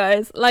kidding,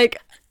 guys.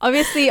 Like,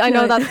 obviously I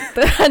know that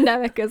the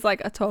pandemic is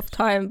like a tough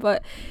time,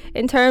 but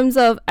in terms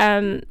of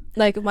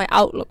like my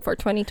outlook for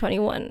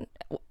 2021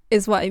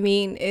 is what I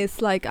mean.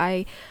 Is like,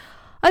 I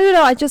don't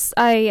know,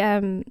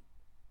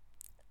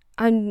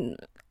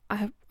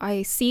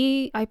 I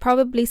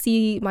probably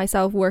see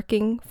myself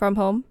working from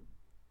home.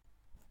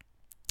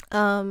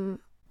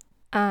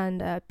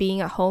 And being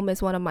at home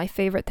is one of my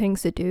favorite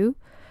things to do.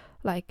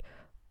 Like,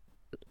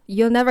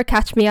 you'll never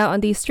catch me out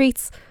on these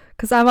streets,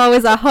 because I'm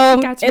always at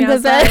home in the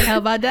bed. How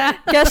about that?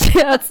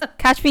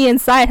 Catch me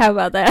inside. How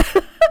about that?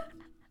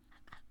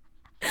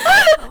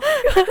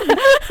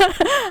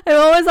 I'm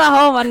always at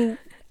home,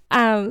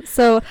 and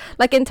so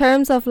like, in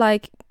terms of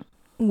like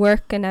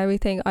work and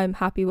everything, I'm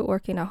happy with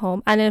working at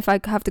home. And if I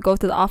have to go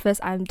to the office,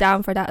 I'm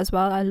down for that as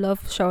well. I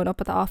love showing up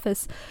at the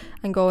office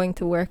and going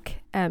to work,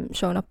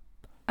 showing up.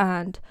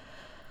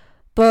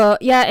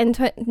 But yeah, in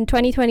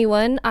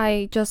 2021,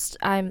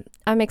 I'm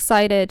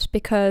excited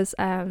because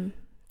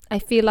I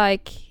feel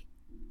like,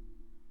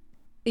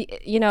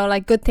 you know,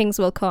 like good things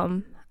will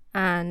come,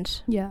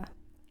 and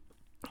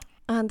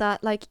that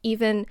like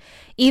even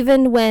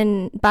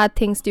when bad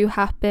things do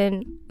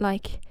happen,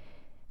 like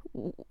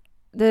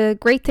the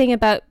great thing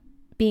about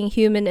being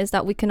human is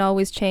that we can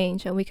always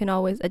change and we can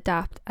always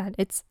adapt, and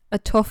it's a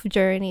tough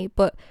journey,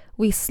 but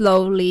we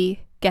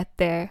slowly get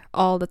there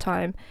all the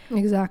time.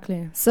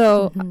 Exactly.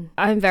 So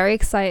I'm very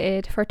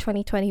excited for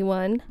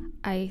 2021.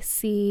 I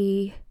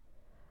see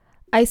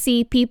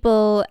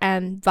people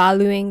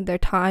valuing their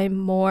time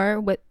more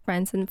with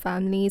friends and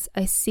families.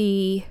 I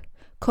see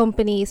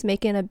companies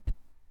making a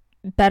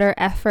better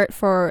effort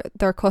for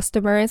their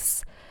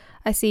customers.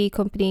 I see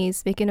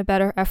companies making a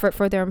better effort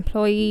for their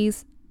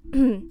employees.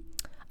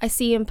 I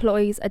see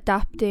employees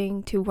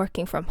adapting to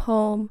working from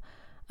home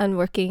and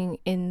working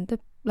in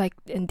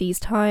these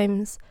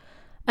times.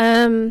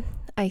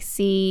 I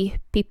see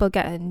people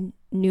getting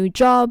new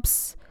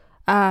jobs,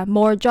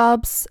 more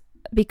jobs,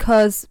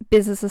 because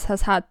businesses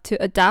has had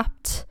to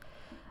adapt.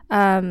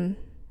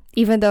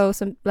 Even though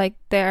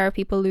there are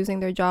people losing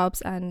their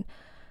jobs, and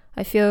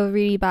I feel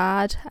really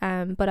bad.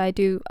 But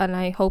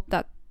I hope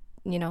that,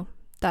 you know,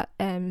 that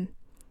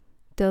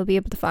they'll be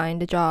able to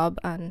find a job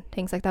and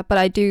things like that. But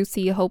I do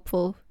see a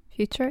hopeful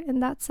future in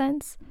that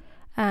sense,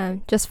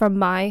 just from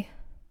my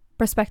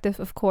perspective,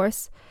 of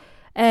course.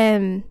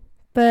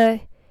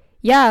 But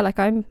yeah, like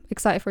I'm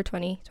excited for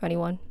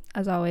 2021.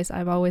 As always,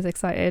 I'm always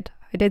excited.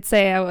 I did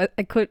say I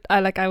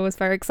was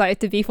very excited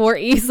to be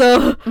 40,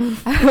 so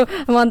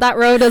I'm on that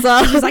road as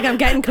well. She's like, I'm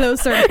getting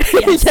closer.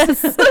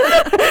 Yes.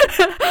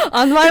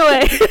 On my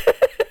way.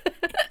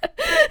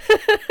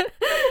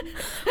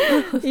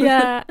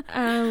 Yeah.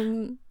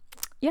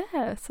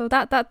 Yeah, so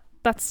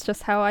that's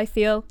just how I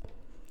feel.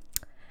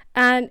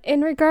 And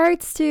in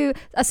regards to,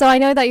 so I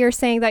know that you're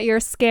saying that you're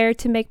scared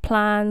to make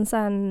plans,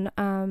 and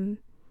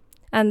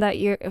that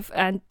you're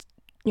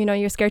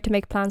scared to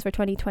make plans for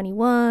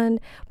 2021,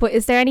 but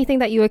is there anything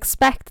that you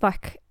expect,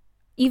 like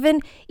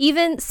even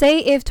say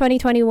if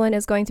 2021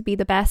 is going to be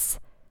the best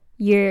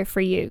year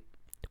for you,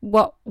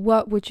 what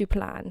would you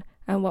plan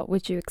and what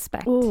would you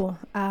expect?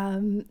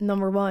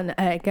 Number one,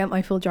 get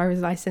my full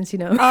driver's license, you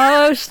know.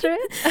 Oh, straight.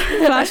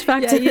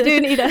 Flashback to you do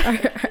need our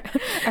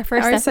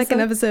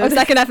second episode. Oh,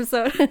 second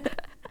episode.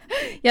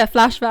 Yeah,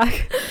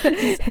 flashback.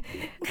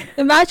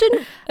 Imagine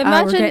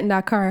we're getting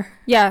that car.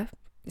 Yeah,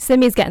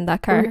 Simi's getting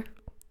that car.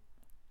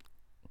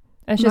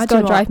 And she's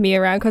going to drive me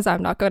around because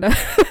I'm not going to.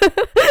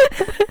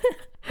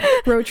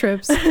 Road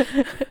trips.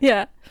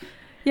 Yeah.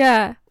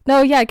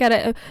 No, yeah, get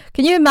it.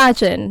 Can you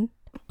imagine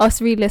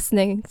us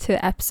re-listening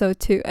to episode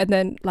 2 and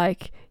then,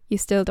 like, you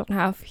still don't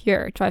have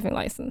your driving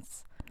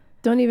license?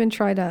 Don't even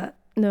try that.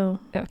 No.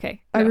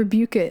 Okay. I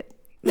rebuke it.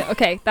 No,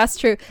 okay, that's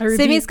true.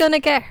 Simi's going to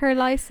get her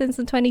license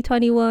in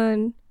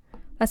 2021.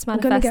 Let's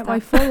manifest I'm going to get my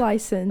full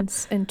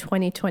license in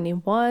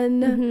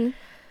 2021. Mm-hmm.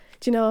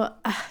 Do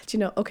you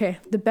know, okay,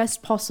 the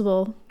best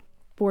possible,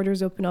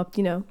 borders open up,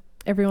 you know,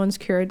 everyone's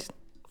cured,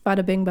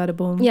 bada bing, bada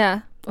boom.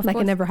 Yeah, like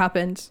course. It never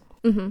happened.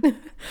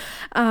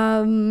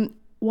 Mm-hmm.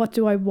 What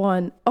do I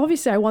want?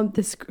 Obviously, I want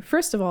this.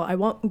 First of all, I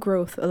want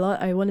growth a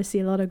lot. I want to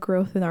see a lot of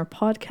growth in our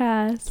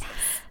podcast.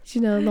 Yes.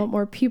 You know, a lot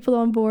more people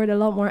on board, a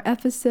lot more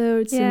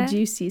episodes, some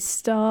juicy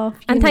stuff.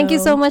 And thank you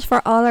so much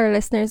for all our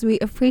listeners. We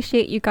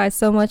appreciate you guys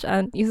so much,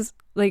 and you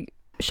like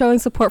showing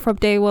support from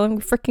day one.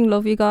 We freaking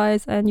love you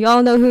guys, and you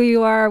all know who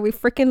you are. We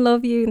freaking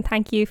love you, and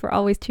thank you for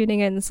always tuning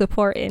in and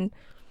supporting.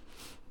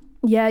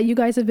 Yeah, you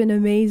guys have been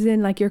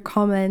amazing. Like your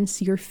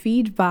comments, your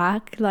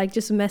feedback, like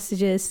just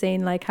messages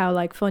saying like how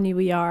like funny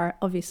we are,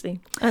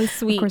 obviously, and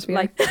sweet, of course we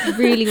like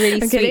really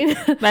really sweet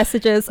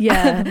messages.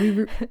 Yeah,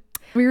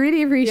 we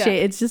really appreciate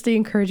it. It's just the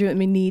encouragement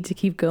we need to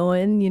keep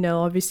going. You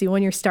know, obviously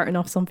when you're starting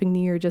off something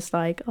new, you're just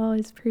like, oh,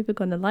 is people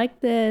gonna like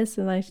this?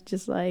 And I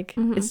just like,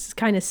 it's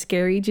kind of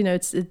scary. You know,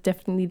 it's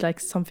definitely like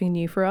something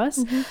new for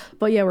us.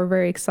 But yeah, we're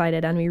very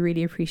excited and we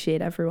really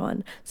appreciate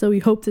everyone. So I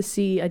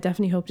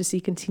definitely hope to see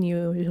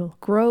continual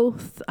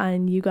growth,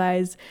 and you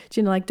guys,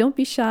 you know, like don't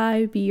be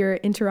shy, you're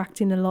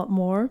interacting a lot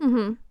more.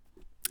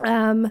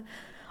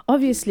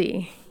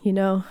 Obviously, you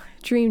know,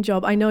 dream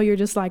job. I know you're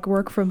just like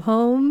work from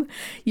home.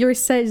 You're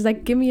said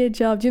like, give me a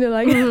job. You know,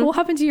 like what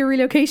happened to your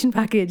relocation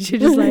package? You're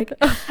just like,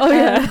 oh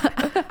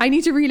yeah, I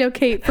need to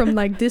relocate from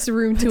like this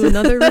room to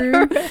another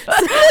room.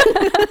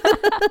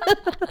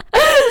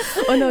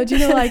 Oh no, do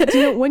you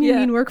know when you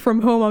mean work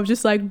from home? I'm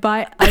just like,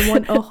 I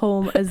want a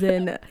home, as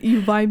in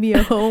you buy me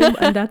a home,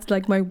 and that's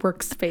like my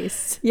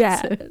workspace.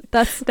 Yeah, so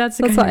that's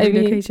the kind of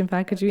relocation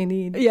package we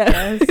need.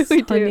 Yeah, yes,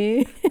 we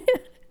honey.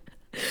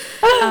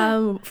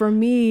 For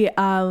me,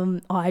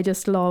 I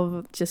just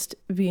love just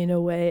being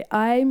away.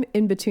 I'm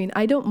in between.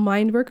 I don't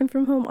mind working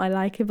from home. I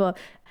like it, but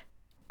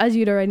as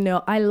you'd already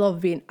know, I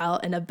love being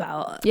out and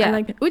about. Yeah. And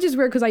like, which is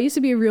weird because I used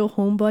to be a real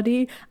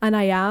homebody, and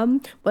I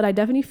am, but I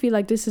definitely feel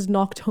like this has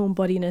knocked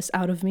homebodiness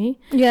out of me.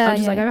 Yeah. I'm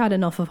just like, I've had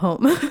enough of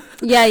home.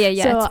 Yeah.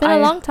 So it's been a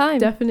long time.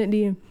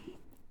 Definitely.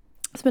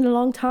 It's been a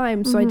long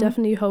time. So I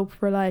definitely hope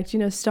for like, you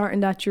know, starting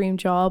that dream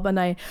job. And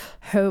I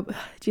hope,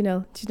 you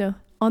know,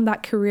 on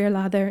that career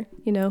ladder,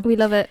 you know. We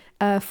love it.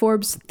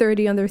 Forbes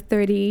 30 under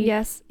 30.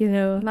 Yes. You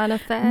know.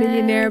 Manifest.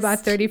 Millionaire by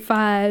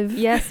 35.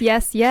 Yes.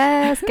 Get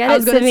I was it, going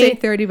to Simi. say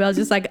 30, but I was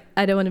just like,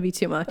 I don't want to be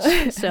too much.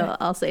 So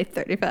I'll say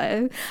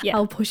 35. Yeah.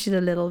 I'll push it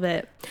a little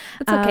bit.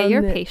 It's okay.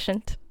 You're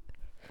patient.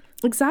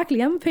 Exactly.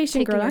 I'm a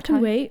patient Taking girl. your I can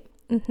time. wait.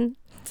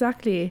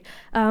 Exactly.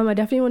 I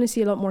definitely want to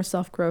see a lot more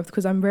self-growth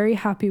because I'm very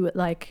happy with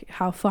like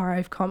how far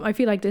I've come. I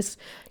feel like this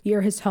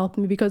year has helped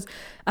me because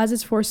as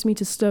it's forced me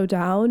to slow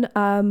down,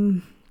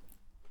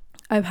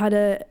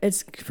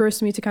 it's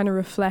forced me to kind of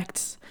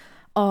reflect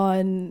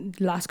on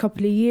the last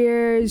couple of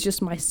years,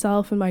 just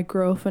myself and my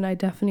growth. And I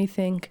definitely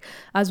think,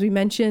 as we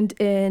mentioned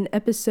in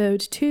episode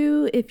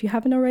 2, if you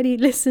haven't already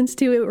listened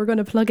to it, we're going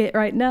to plug it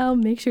right now.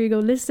 Make sure you go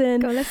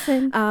listen.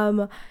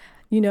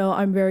 You know,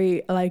 I'm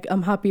very like,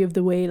 I'm happy of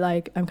the way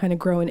like I'm kind of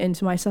growing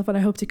into myself, and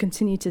I hope to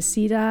continue to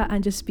see that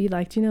and just be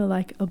like, you know,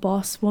 like a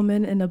boss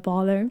woman and a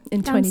baller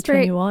in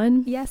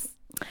 2021. Yes,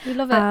 we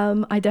love it.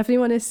 I definitely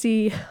want to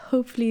see,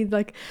 hopefully,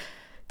 like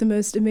the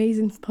most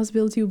amazing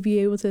possibility will be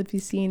able to be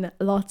seeing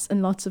lots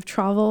and lots of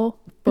travel,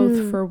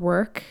 both for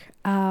work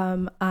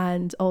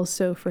and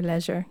also for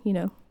leisure, you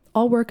know,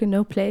 all work and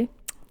no play.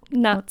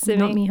 Not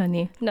me,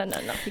 honey. No.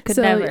 You could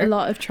so never. A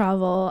lot of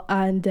travel,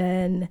 and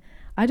then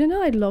I don't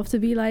know, I'd love to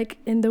be like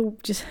in the,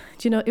 just,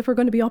 you know, if we're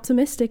going to be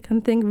optimistic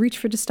and think reach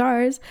for the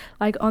stars,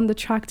 like on the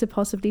track to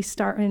possibly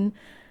starting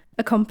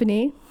a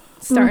company,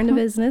 starting a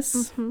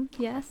business.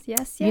 Yes.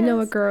 You know,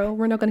 a girl,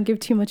 we're not going to give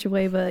too much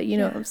away, but you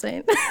know what I'm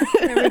saying.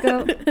 There we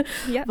go.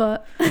 Yeah.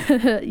 But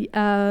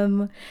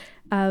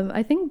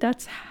I think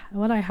that's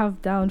what I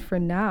have down for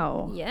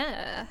now.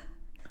 Yeah.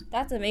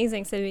 That's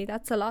amazing, Simi.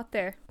 That's a lot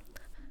there.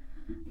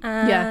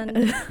 Yeah.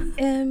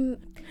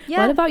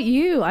 Yeah. What about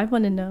you? I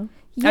want to know.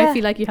 Yeah. I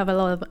feel like you have a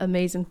lot of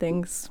amazing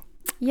things.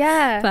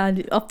 Yeah.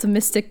 Planned.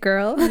 Optimistic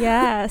girl.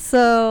 Yeah.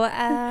 So,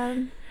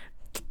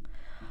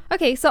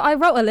 okay. So I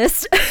wrote a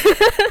list.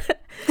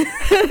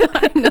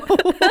 I know.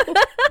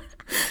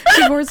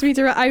 She forced me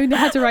to write. I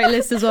had to write a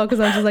list as well because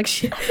I was just like,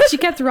 she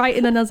kept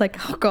writing, and I was like,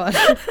 oh God,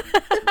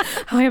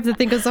 I have to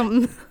think of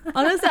something.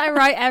 Honestly, I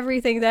write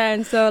everything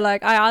down. So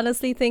like, I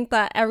honestly think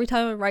that every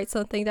time I write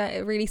something, that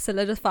it really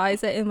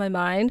solidifies it in my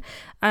mind.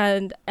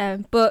 And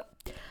but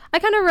I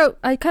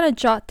kind of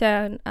jot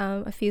down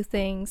a few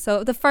things.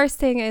 So the first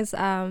thing is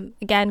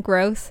again,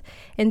 growth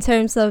in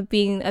terms of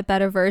being a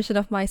better version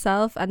of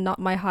myself and not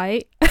my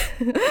height.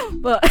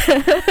 But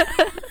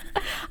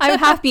I'm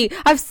happy.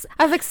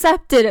 I've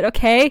accepted it.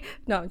 Okay.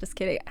 No, I'm just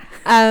kidding.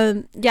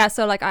 Yeah.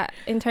 So like,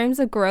 in terms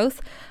of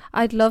growth,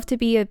 I'd love to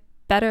be a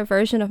better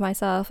version of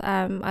myself.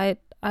 I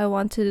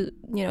want to,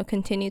 you know,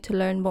 continue to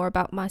learn more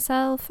about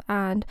myself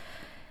and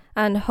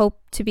hope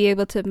to be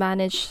able to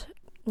manage,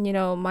 you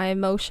know, my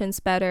emotions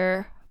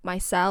better,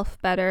 myself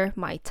better,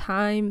 my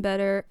time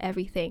better,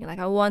 everything. Like,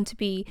 I want to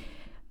be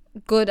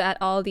good at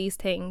all these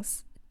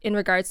things in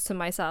regards to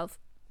myself,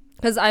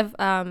 because I've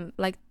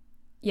like,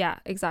 yeah,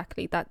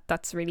 exactly,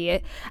 that's really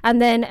it.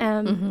 And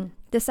then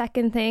the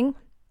second thing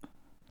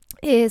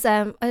is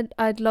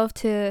I'd love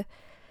to,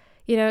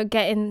 you know,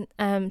 get in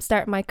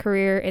start my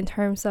career in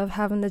terms of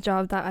having the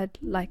job that I'd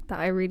like, that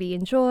I really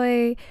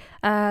enjoy,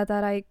 that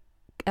I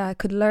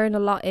could learn a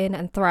lot in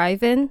and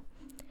thrive in,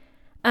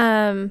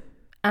 and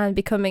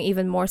becoming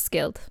even more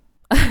skilled.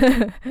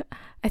 I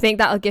think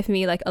that'll give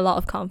me like a lot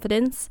of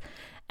confidence.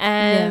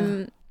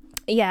 And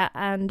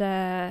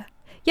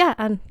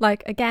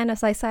like, again,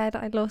 as I said,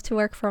 I'd love to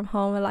work from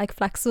home. I like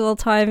flexible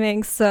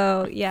timing.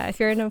 So yeah, if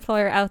you're an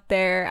employer out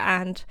there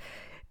and,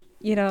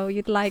 you know,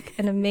 you'd like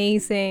an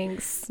amazing,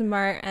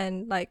 smart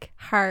and like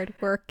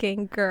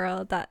hard-working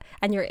girl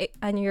and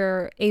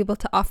you're able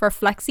to offer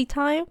flexi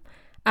time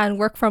and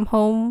work from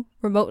home,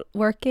 remote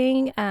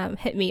working,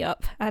 hit me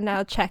up and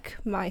I'll check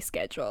my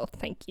schedule.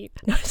 Thank you.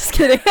 No, just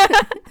kidding.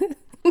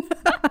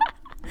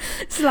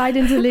 Slide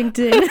into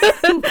LinkedIn.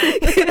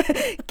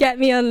 Get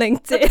me on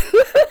LinkedIn.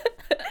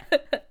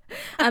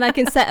 And I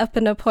can set up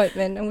an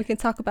appointment and we can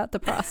talk about the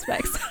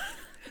prospects.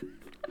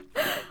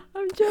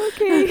 I'm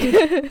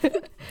joking.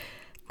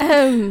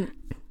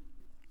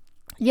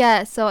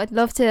 Yeah, so I'd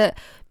love to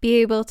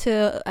be able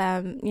to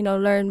you know,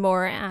 learn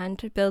more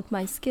and build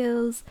my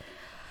skills.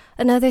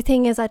 Another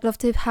thing is I'd love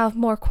to have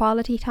more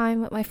quality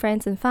time with my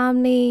friends and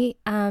family.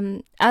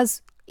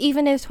 As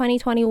even if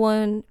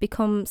 2021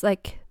 becomes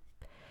like,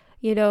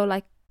 you know,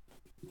 like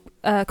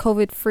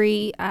COVID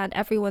free and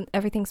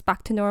everything's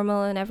back to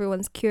normal and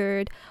everyone's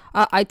cured,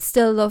 I'd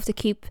still love to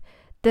keep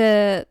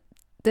the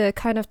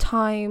kind of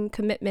time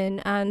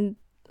commitment and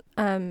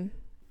kind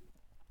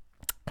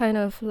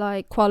of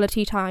like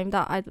quality time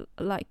that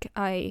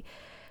I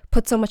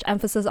put so much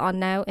emphasis on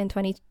now in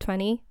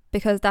 2020,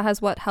 because that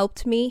has what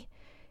helped me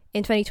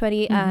in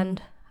 2020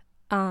 and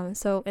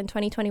So in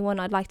 2021,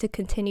 I'd like to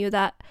continue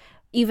that.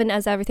 Even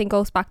as everything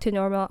goes back to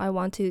normal, I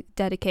want to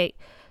dedicate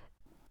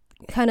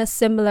kind of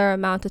similar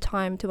amount of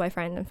time to my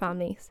friends and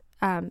families.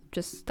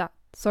 Just that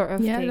sort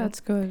of thing. Yeah, that's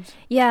good.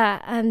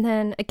 Yeah, and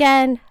then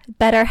again,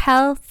 better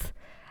health,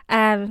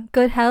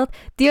 good health.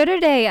 The other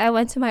day, I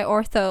went to my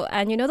ortho,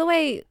 and you know the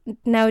way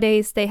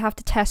nowadays they have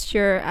to test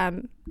your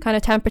kind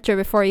of temperature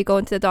before you go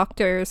into the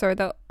doctors or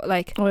the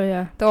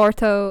the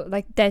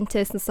ortho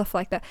dentist and stuff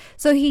like that.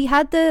 So he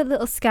had the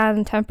little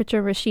scan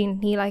temperature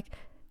machine. He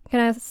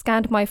kind of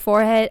scanned my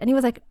forehead, and he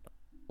was like,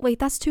 "Wait,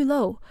 that's too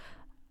low."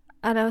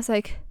 And I was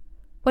like,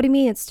 "What do you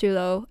mean it's too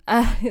low?"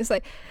 He was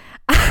like,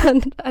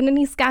 and then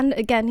he scanned it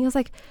again. He was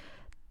like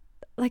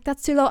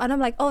that's too low. And I'm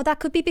like, "Oh, that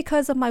could be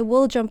because of my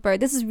wool jumper.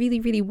 This is really,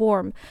 really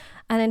warm."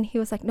 And then he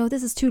was like, "No,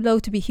 this is too low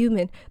to be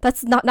human.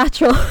 That's not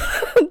natural."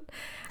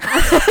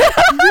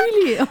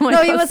 Really? Oh my no,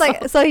 God, he was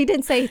like, so he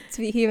didn't say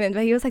to be human,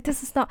 but he was like,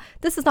 this is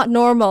not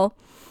normal.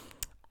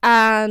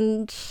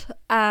 And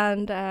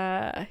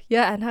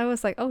yeah, and I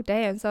was like, oh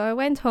damn. So I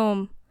went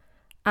home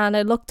and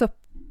I looked up,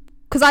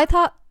 because I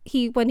thought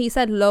when he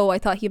said low, I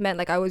thought he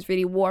meant I was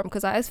really warm,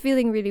 because I was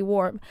feeling really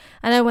warm.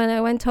 And then when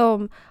I went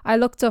home, I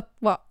looked up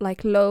what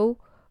low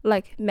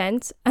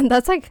meant, and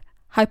that's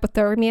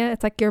hypothermia.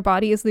 It's your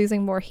body is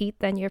losing more heat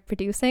than you're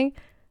producing.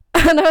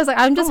 And I was like,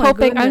 I'm just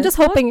hoping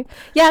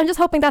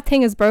that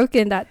thing is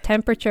broken, that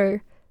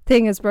temperature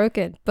thing is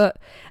broken. But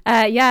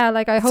yeah,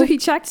 I hope. So he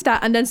checked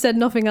that and then said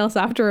nothing else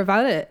after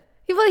about it.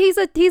 Well, he's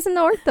an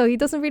ortho. He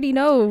doesn't really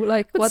know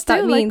what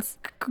that means.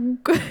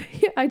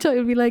 Yeah, I thought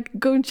it'd be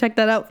go and check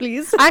that out,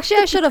 please.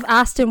 Actually, I should have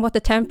asked him what the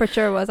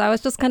temperature was. I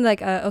was just kind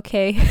of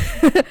okay.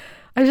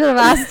 I should have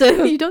asked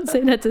him. You don't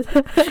say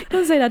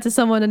that to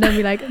someone and then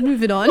be like,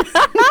 moving on.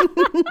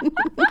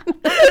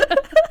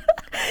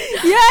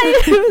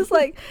 Yeah, he was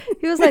like,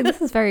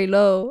 this is very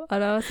low.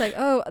 And I was like,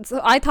 oh. So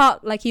I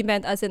thought he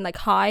meant as in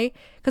high,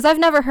 because I've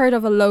never heard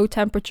of a low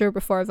temperature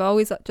before. I've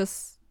always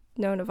just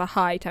known of a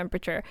high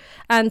temperature.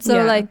 And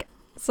so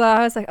so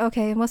I was like,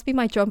 okay, it must be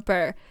my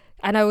jumper.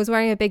 And I was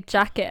wearing a big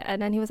jacket,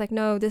 and then he was like,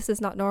 no, this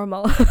is not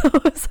normal.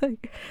 I was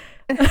like,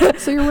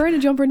 so you're wearing a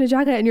jumper and a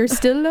jacket and you're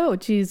still low?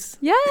 Jeez.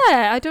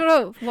 Yeah, I don't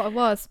know what it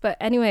was, but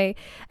anyway,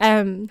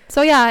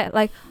 so yeah,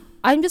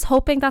 I'm just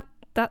hoping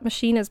that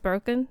machine is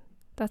broken.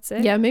 That's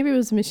it. Yeah, maybe it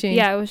was a machine.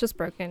 Yeah, it was just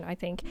broken, I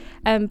think.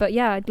 But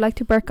yeah, I'd like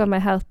to work on my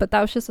health, but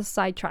that was just a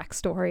sidetrack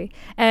story.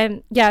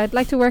 Yeah, I'd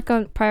like to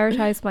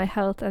prioritize my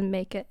health and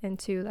make it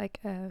into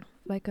a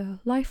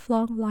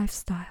lifelong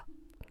lifestyle.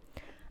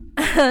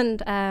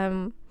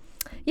 And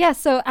yeah,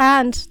 so,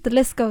 and the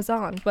list goes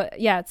on. But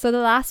yeah, so the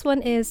last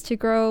one is to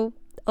grow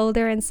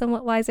older and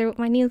somewhat wiser with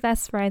my new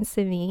best friend,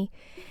 Simi.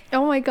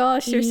 Oh my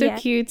gosh, you're so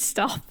cute.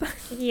 Stop.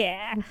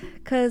 Yeah,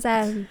 because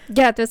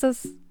yeah, this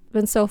has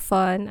been so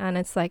fun, and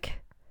it's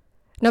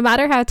no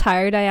matter how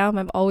tired I am,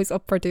 I'm always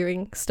up for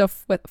doing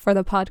stuff for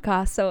the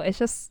podcast. So it's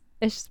just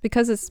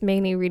because it's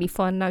mainly really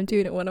fun, and I'm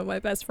doing it with one of my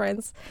best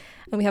friends,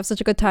 and we have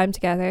such a good time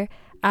together.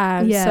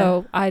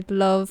 So I'd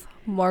love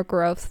more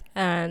growth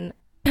and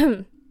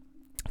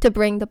to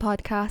bring the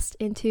podcast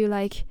into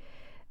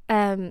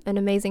an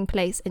amazing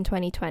place in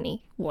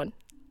 2021.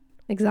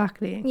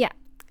 Exactly. Yeah.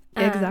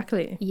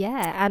 Exactly.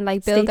 Yeah, and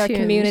build our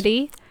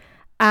community,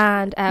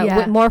 and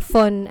with more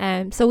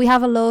fun. So we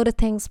have a load of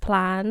things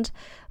planned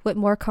with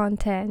more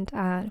content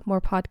and more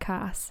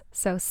podcasts.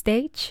 So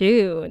stay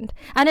tuned.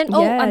 And then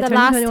and the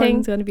last thing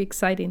is going to be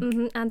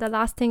exciting. And the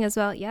last thing as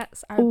well,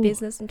 yes, our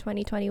business in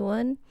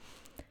 2021.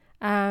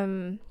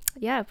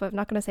 Yeah, but I'm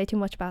not going to say too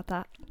much about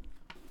that.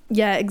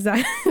 Yeah,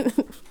 exactly.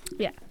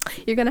 Yeah,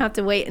 you're gonna have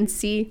to wait and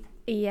see.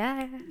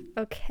 Yeah.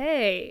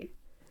 Okay.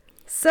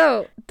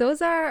 So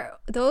those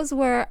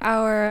were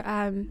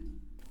our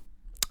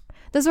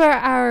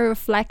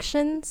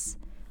reflections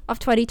of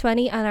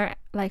 2020 and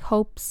our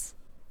hopes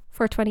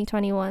for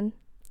 2021.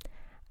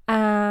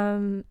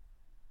 And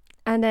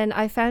then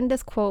I found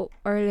this quote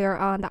earlier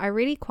on that I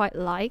really quite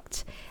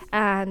liked,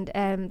 and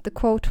the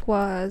quote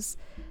was,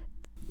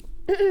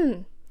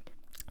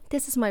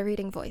 "This is my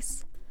reading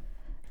voice.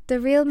 The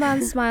real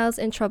man smiles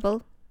in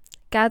trouble,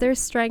 gathers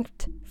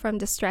strength from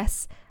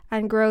distress,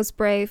 and grows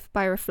brave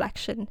by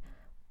reflection,"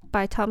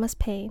 by Thomas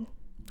Paine.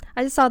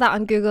 I just saw that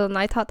on Google, and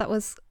I thought that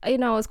was, it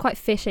was quite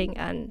fitting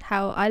and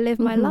how I live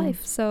my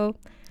life. So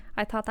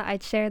I thought that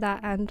I'd share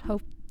that, and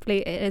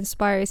hopefully it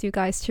inspires you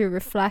guys to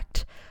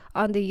reflect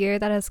on the year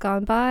that has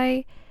gone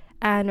by,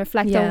 and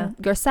reflect on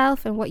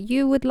yourself and what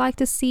you would like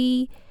to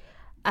see,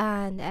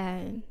 and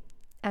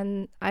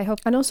I hope,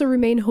 and also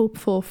remain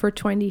hopeful for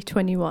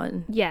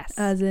 2021. Yes,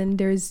 as in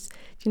there's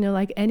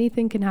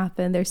anything can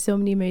happen. There's so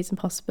many amazing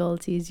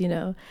possibilities.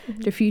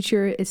 The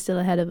future is still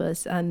ahead of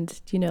us,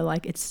 and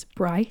it's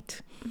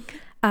bright.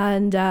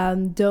 And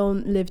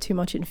don't live too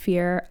much in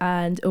fear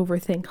and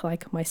overthink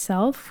like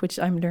myself, which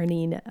I'm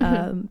learning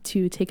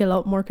to take a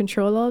lot more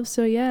control of.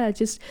 So yeah,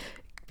 just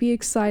be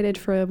excited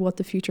for what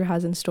the future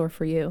has in store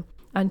for you,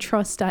 and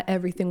trust that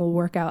everything will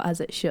work out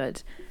as it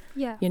should.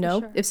 Yeah,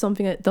 sure. If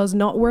something that does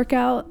not work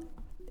out,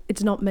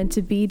 it's not meant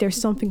to be. There's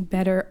something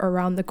better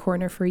around the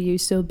corner for you,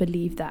 so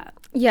believe that.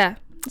 Yeah,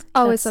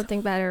 always That's-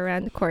 something better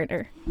around the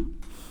corner.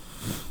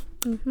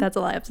 That's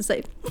all I have to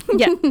say.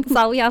 Yeah, that's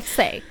all we have to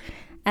say.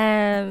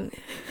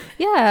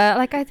 Yeah,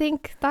 like I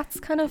think that's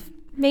kind of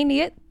mainly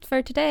it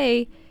for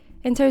today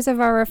in terms of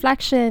our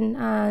reflection.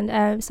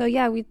 And so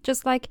yeah, we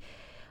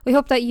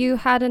hope that you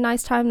had a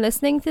nice time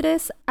listening to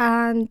this,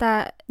 and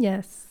that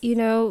Yes.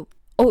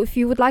 if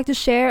you would like to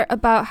share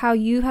about how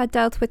you had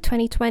dealt with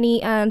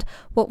 2020 and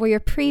what were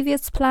your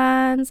previous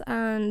plans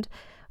and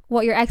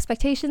what your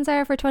expectations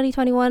are for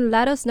 2021,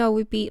 let us know.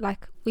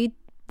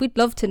 We'd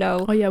love to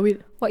know Oh yeah,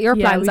 what your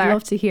plans we'd are.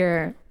 love to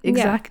hear.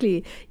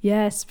 Exactly.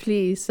 Yes,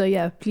 please. So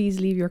yeah, please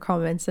leave your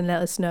comments and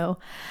let us know.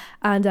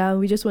 And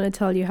we just want to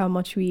tell you how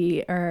much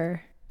we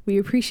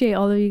appreciate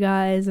all of you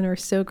guys, and are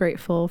so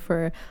grateful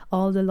for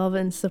all the love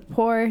and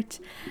support.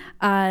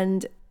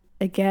 And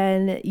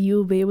again,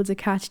 you'll be able to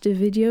catch the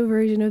video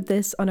version of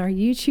this on our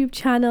YouTube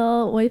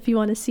channel, or if you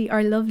want to see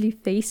our lovely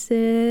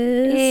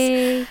faces.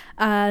 Yay.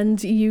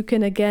 And you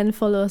can again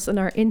follow us on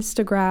our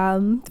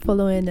Instagram,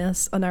 following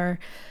us on our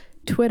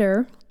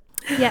Twitter.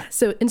 Yeah.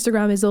 So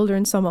Instagram is Older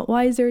and Somewhat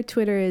Wiser.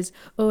 Twitter is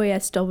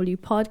OASW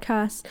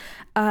Podcast.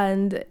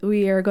 And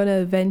we are going to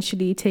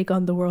eventually take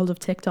on the world of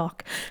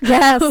TikTok.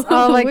 Yes.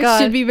 Oh my which God.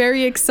 should be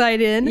very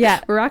exciting.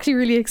 Yeah. We're actually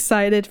really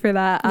excited for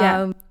that.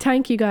 Yeah.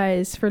 Thank you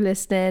guys for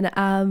listening.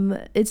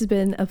 It's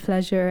been a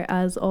pleasure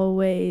as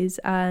always.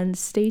 And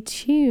stay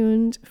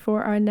tuned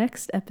for our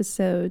next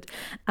episode.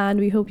 And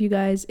we hope you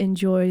guys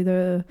enjoy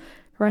the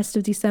rest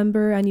of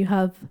December and you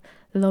have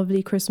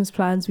lovely Christmas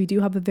plans. We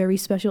do have a very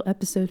special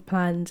episode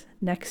planned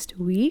next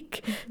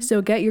week.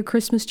 So get your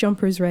Christmas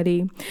jumpers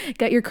ready,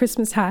 get your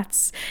Christmas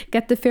hats,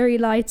 get the fairy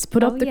lights,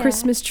 put up the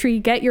Christmas tree,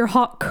 get your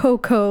hot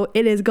cocoa.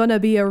 It is gonna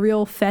be a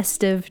real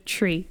festive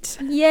treat.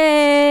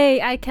 Yay!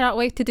 I cannot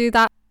wait to do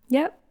that.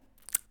 Yep.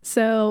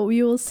 So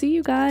we will see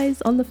you guys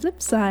on the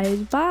flip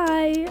side.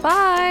 Bye.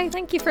 Bye.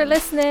 Thank you for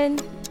listening.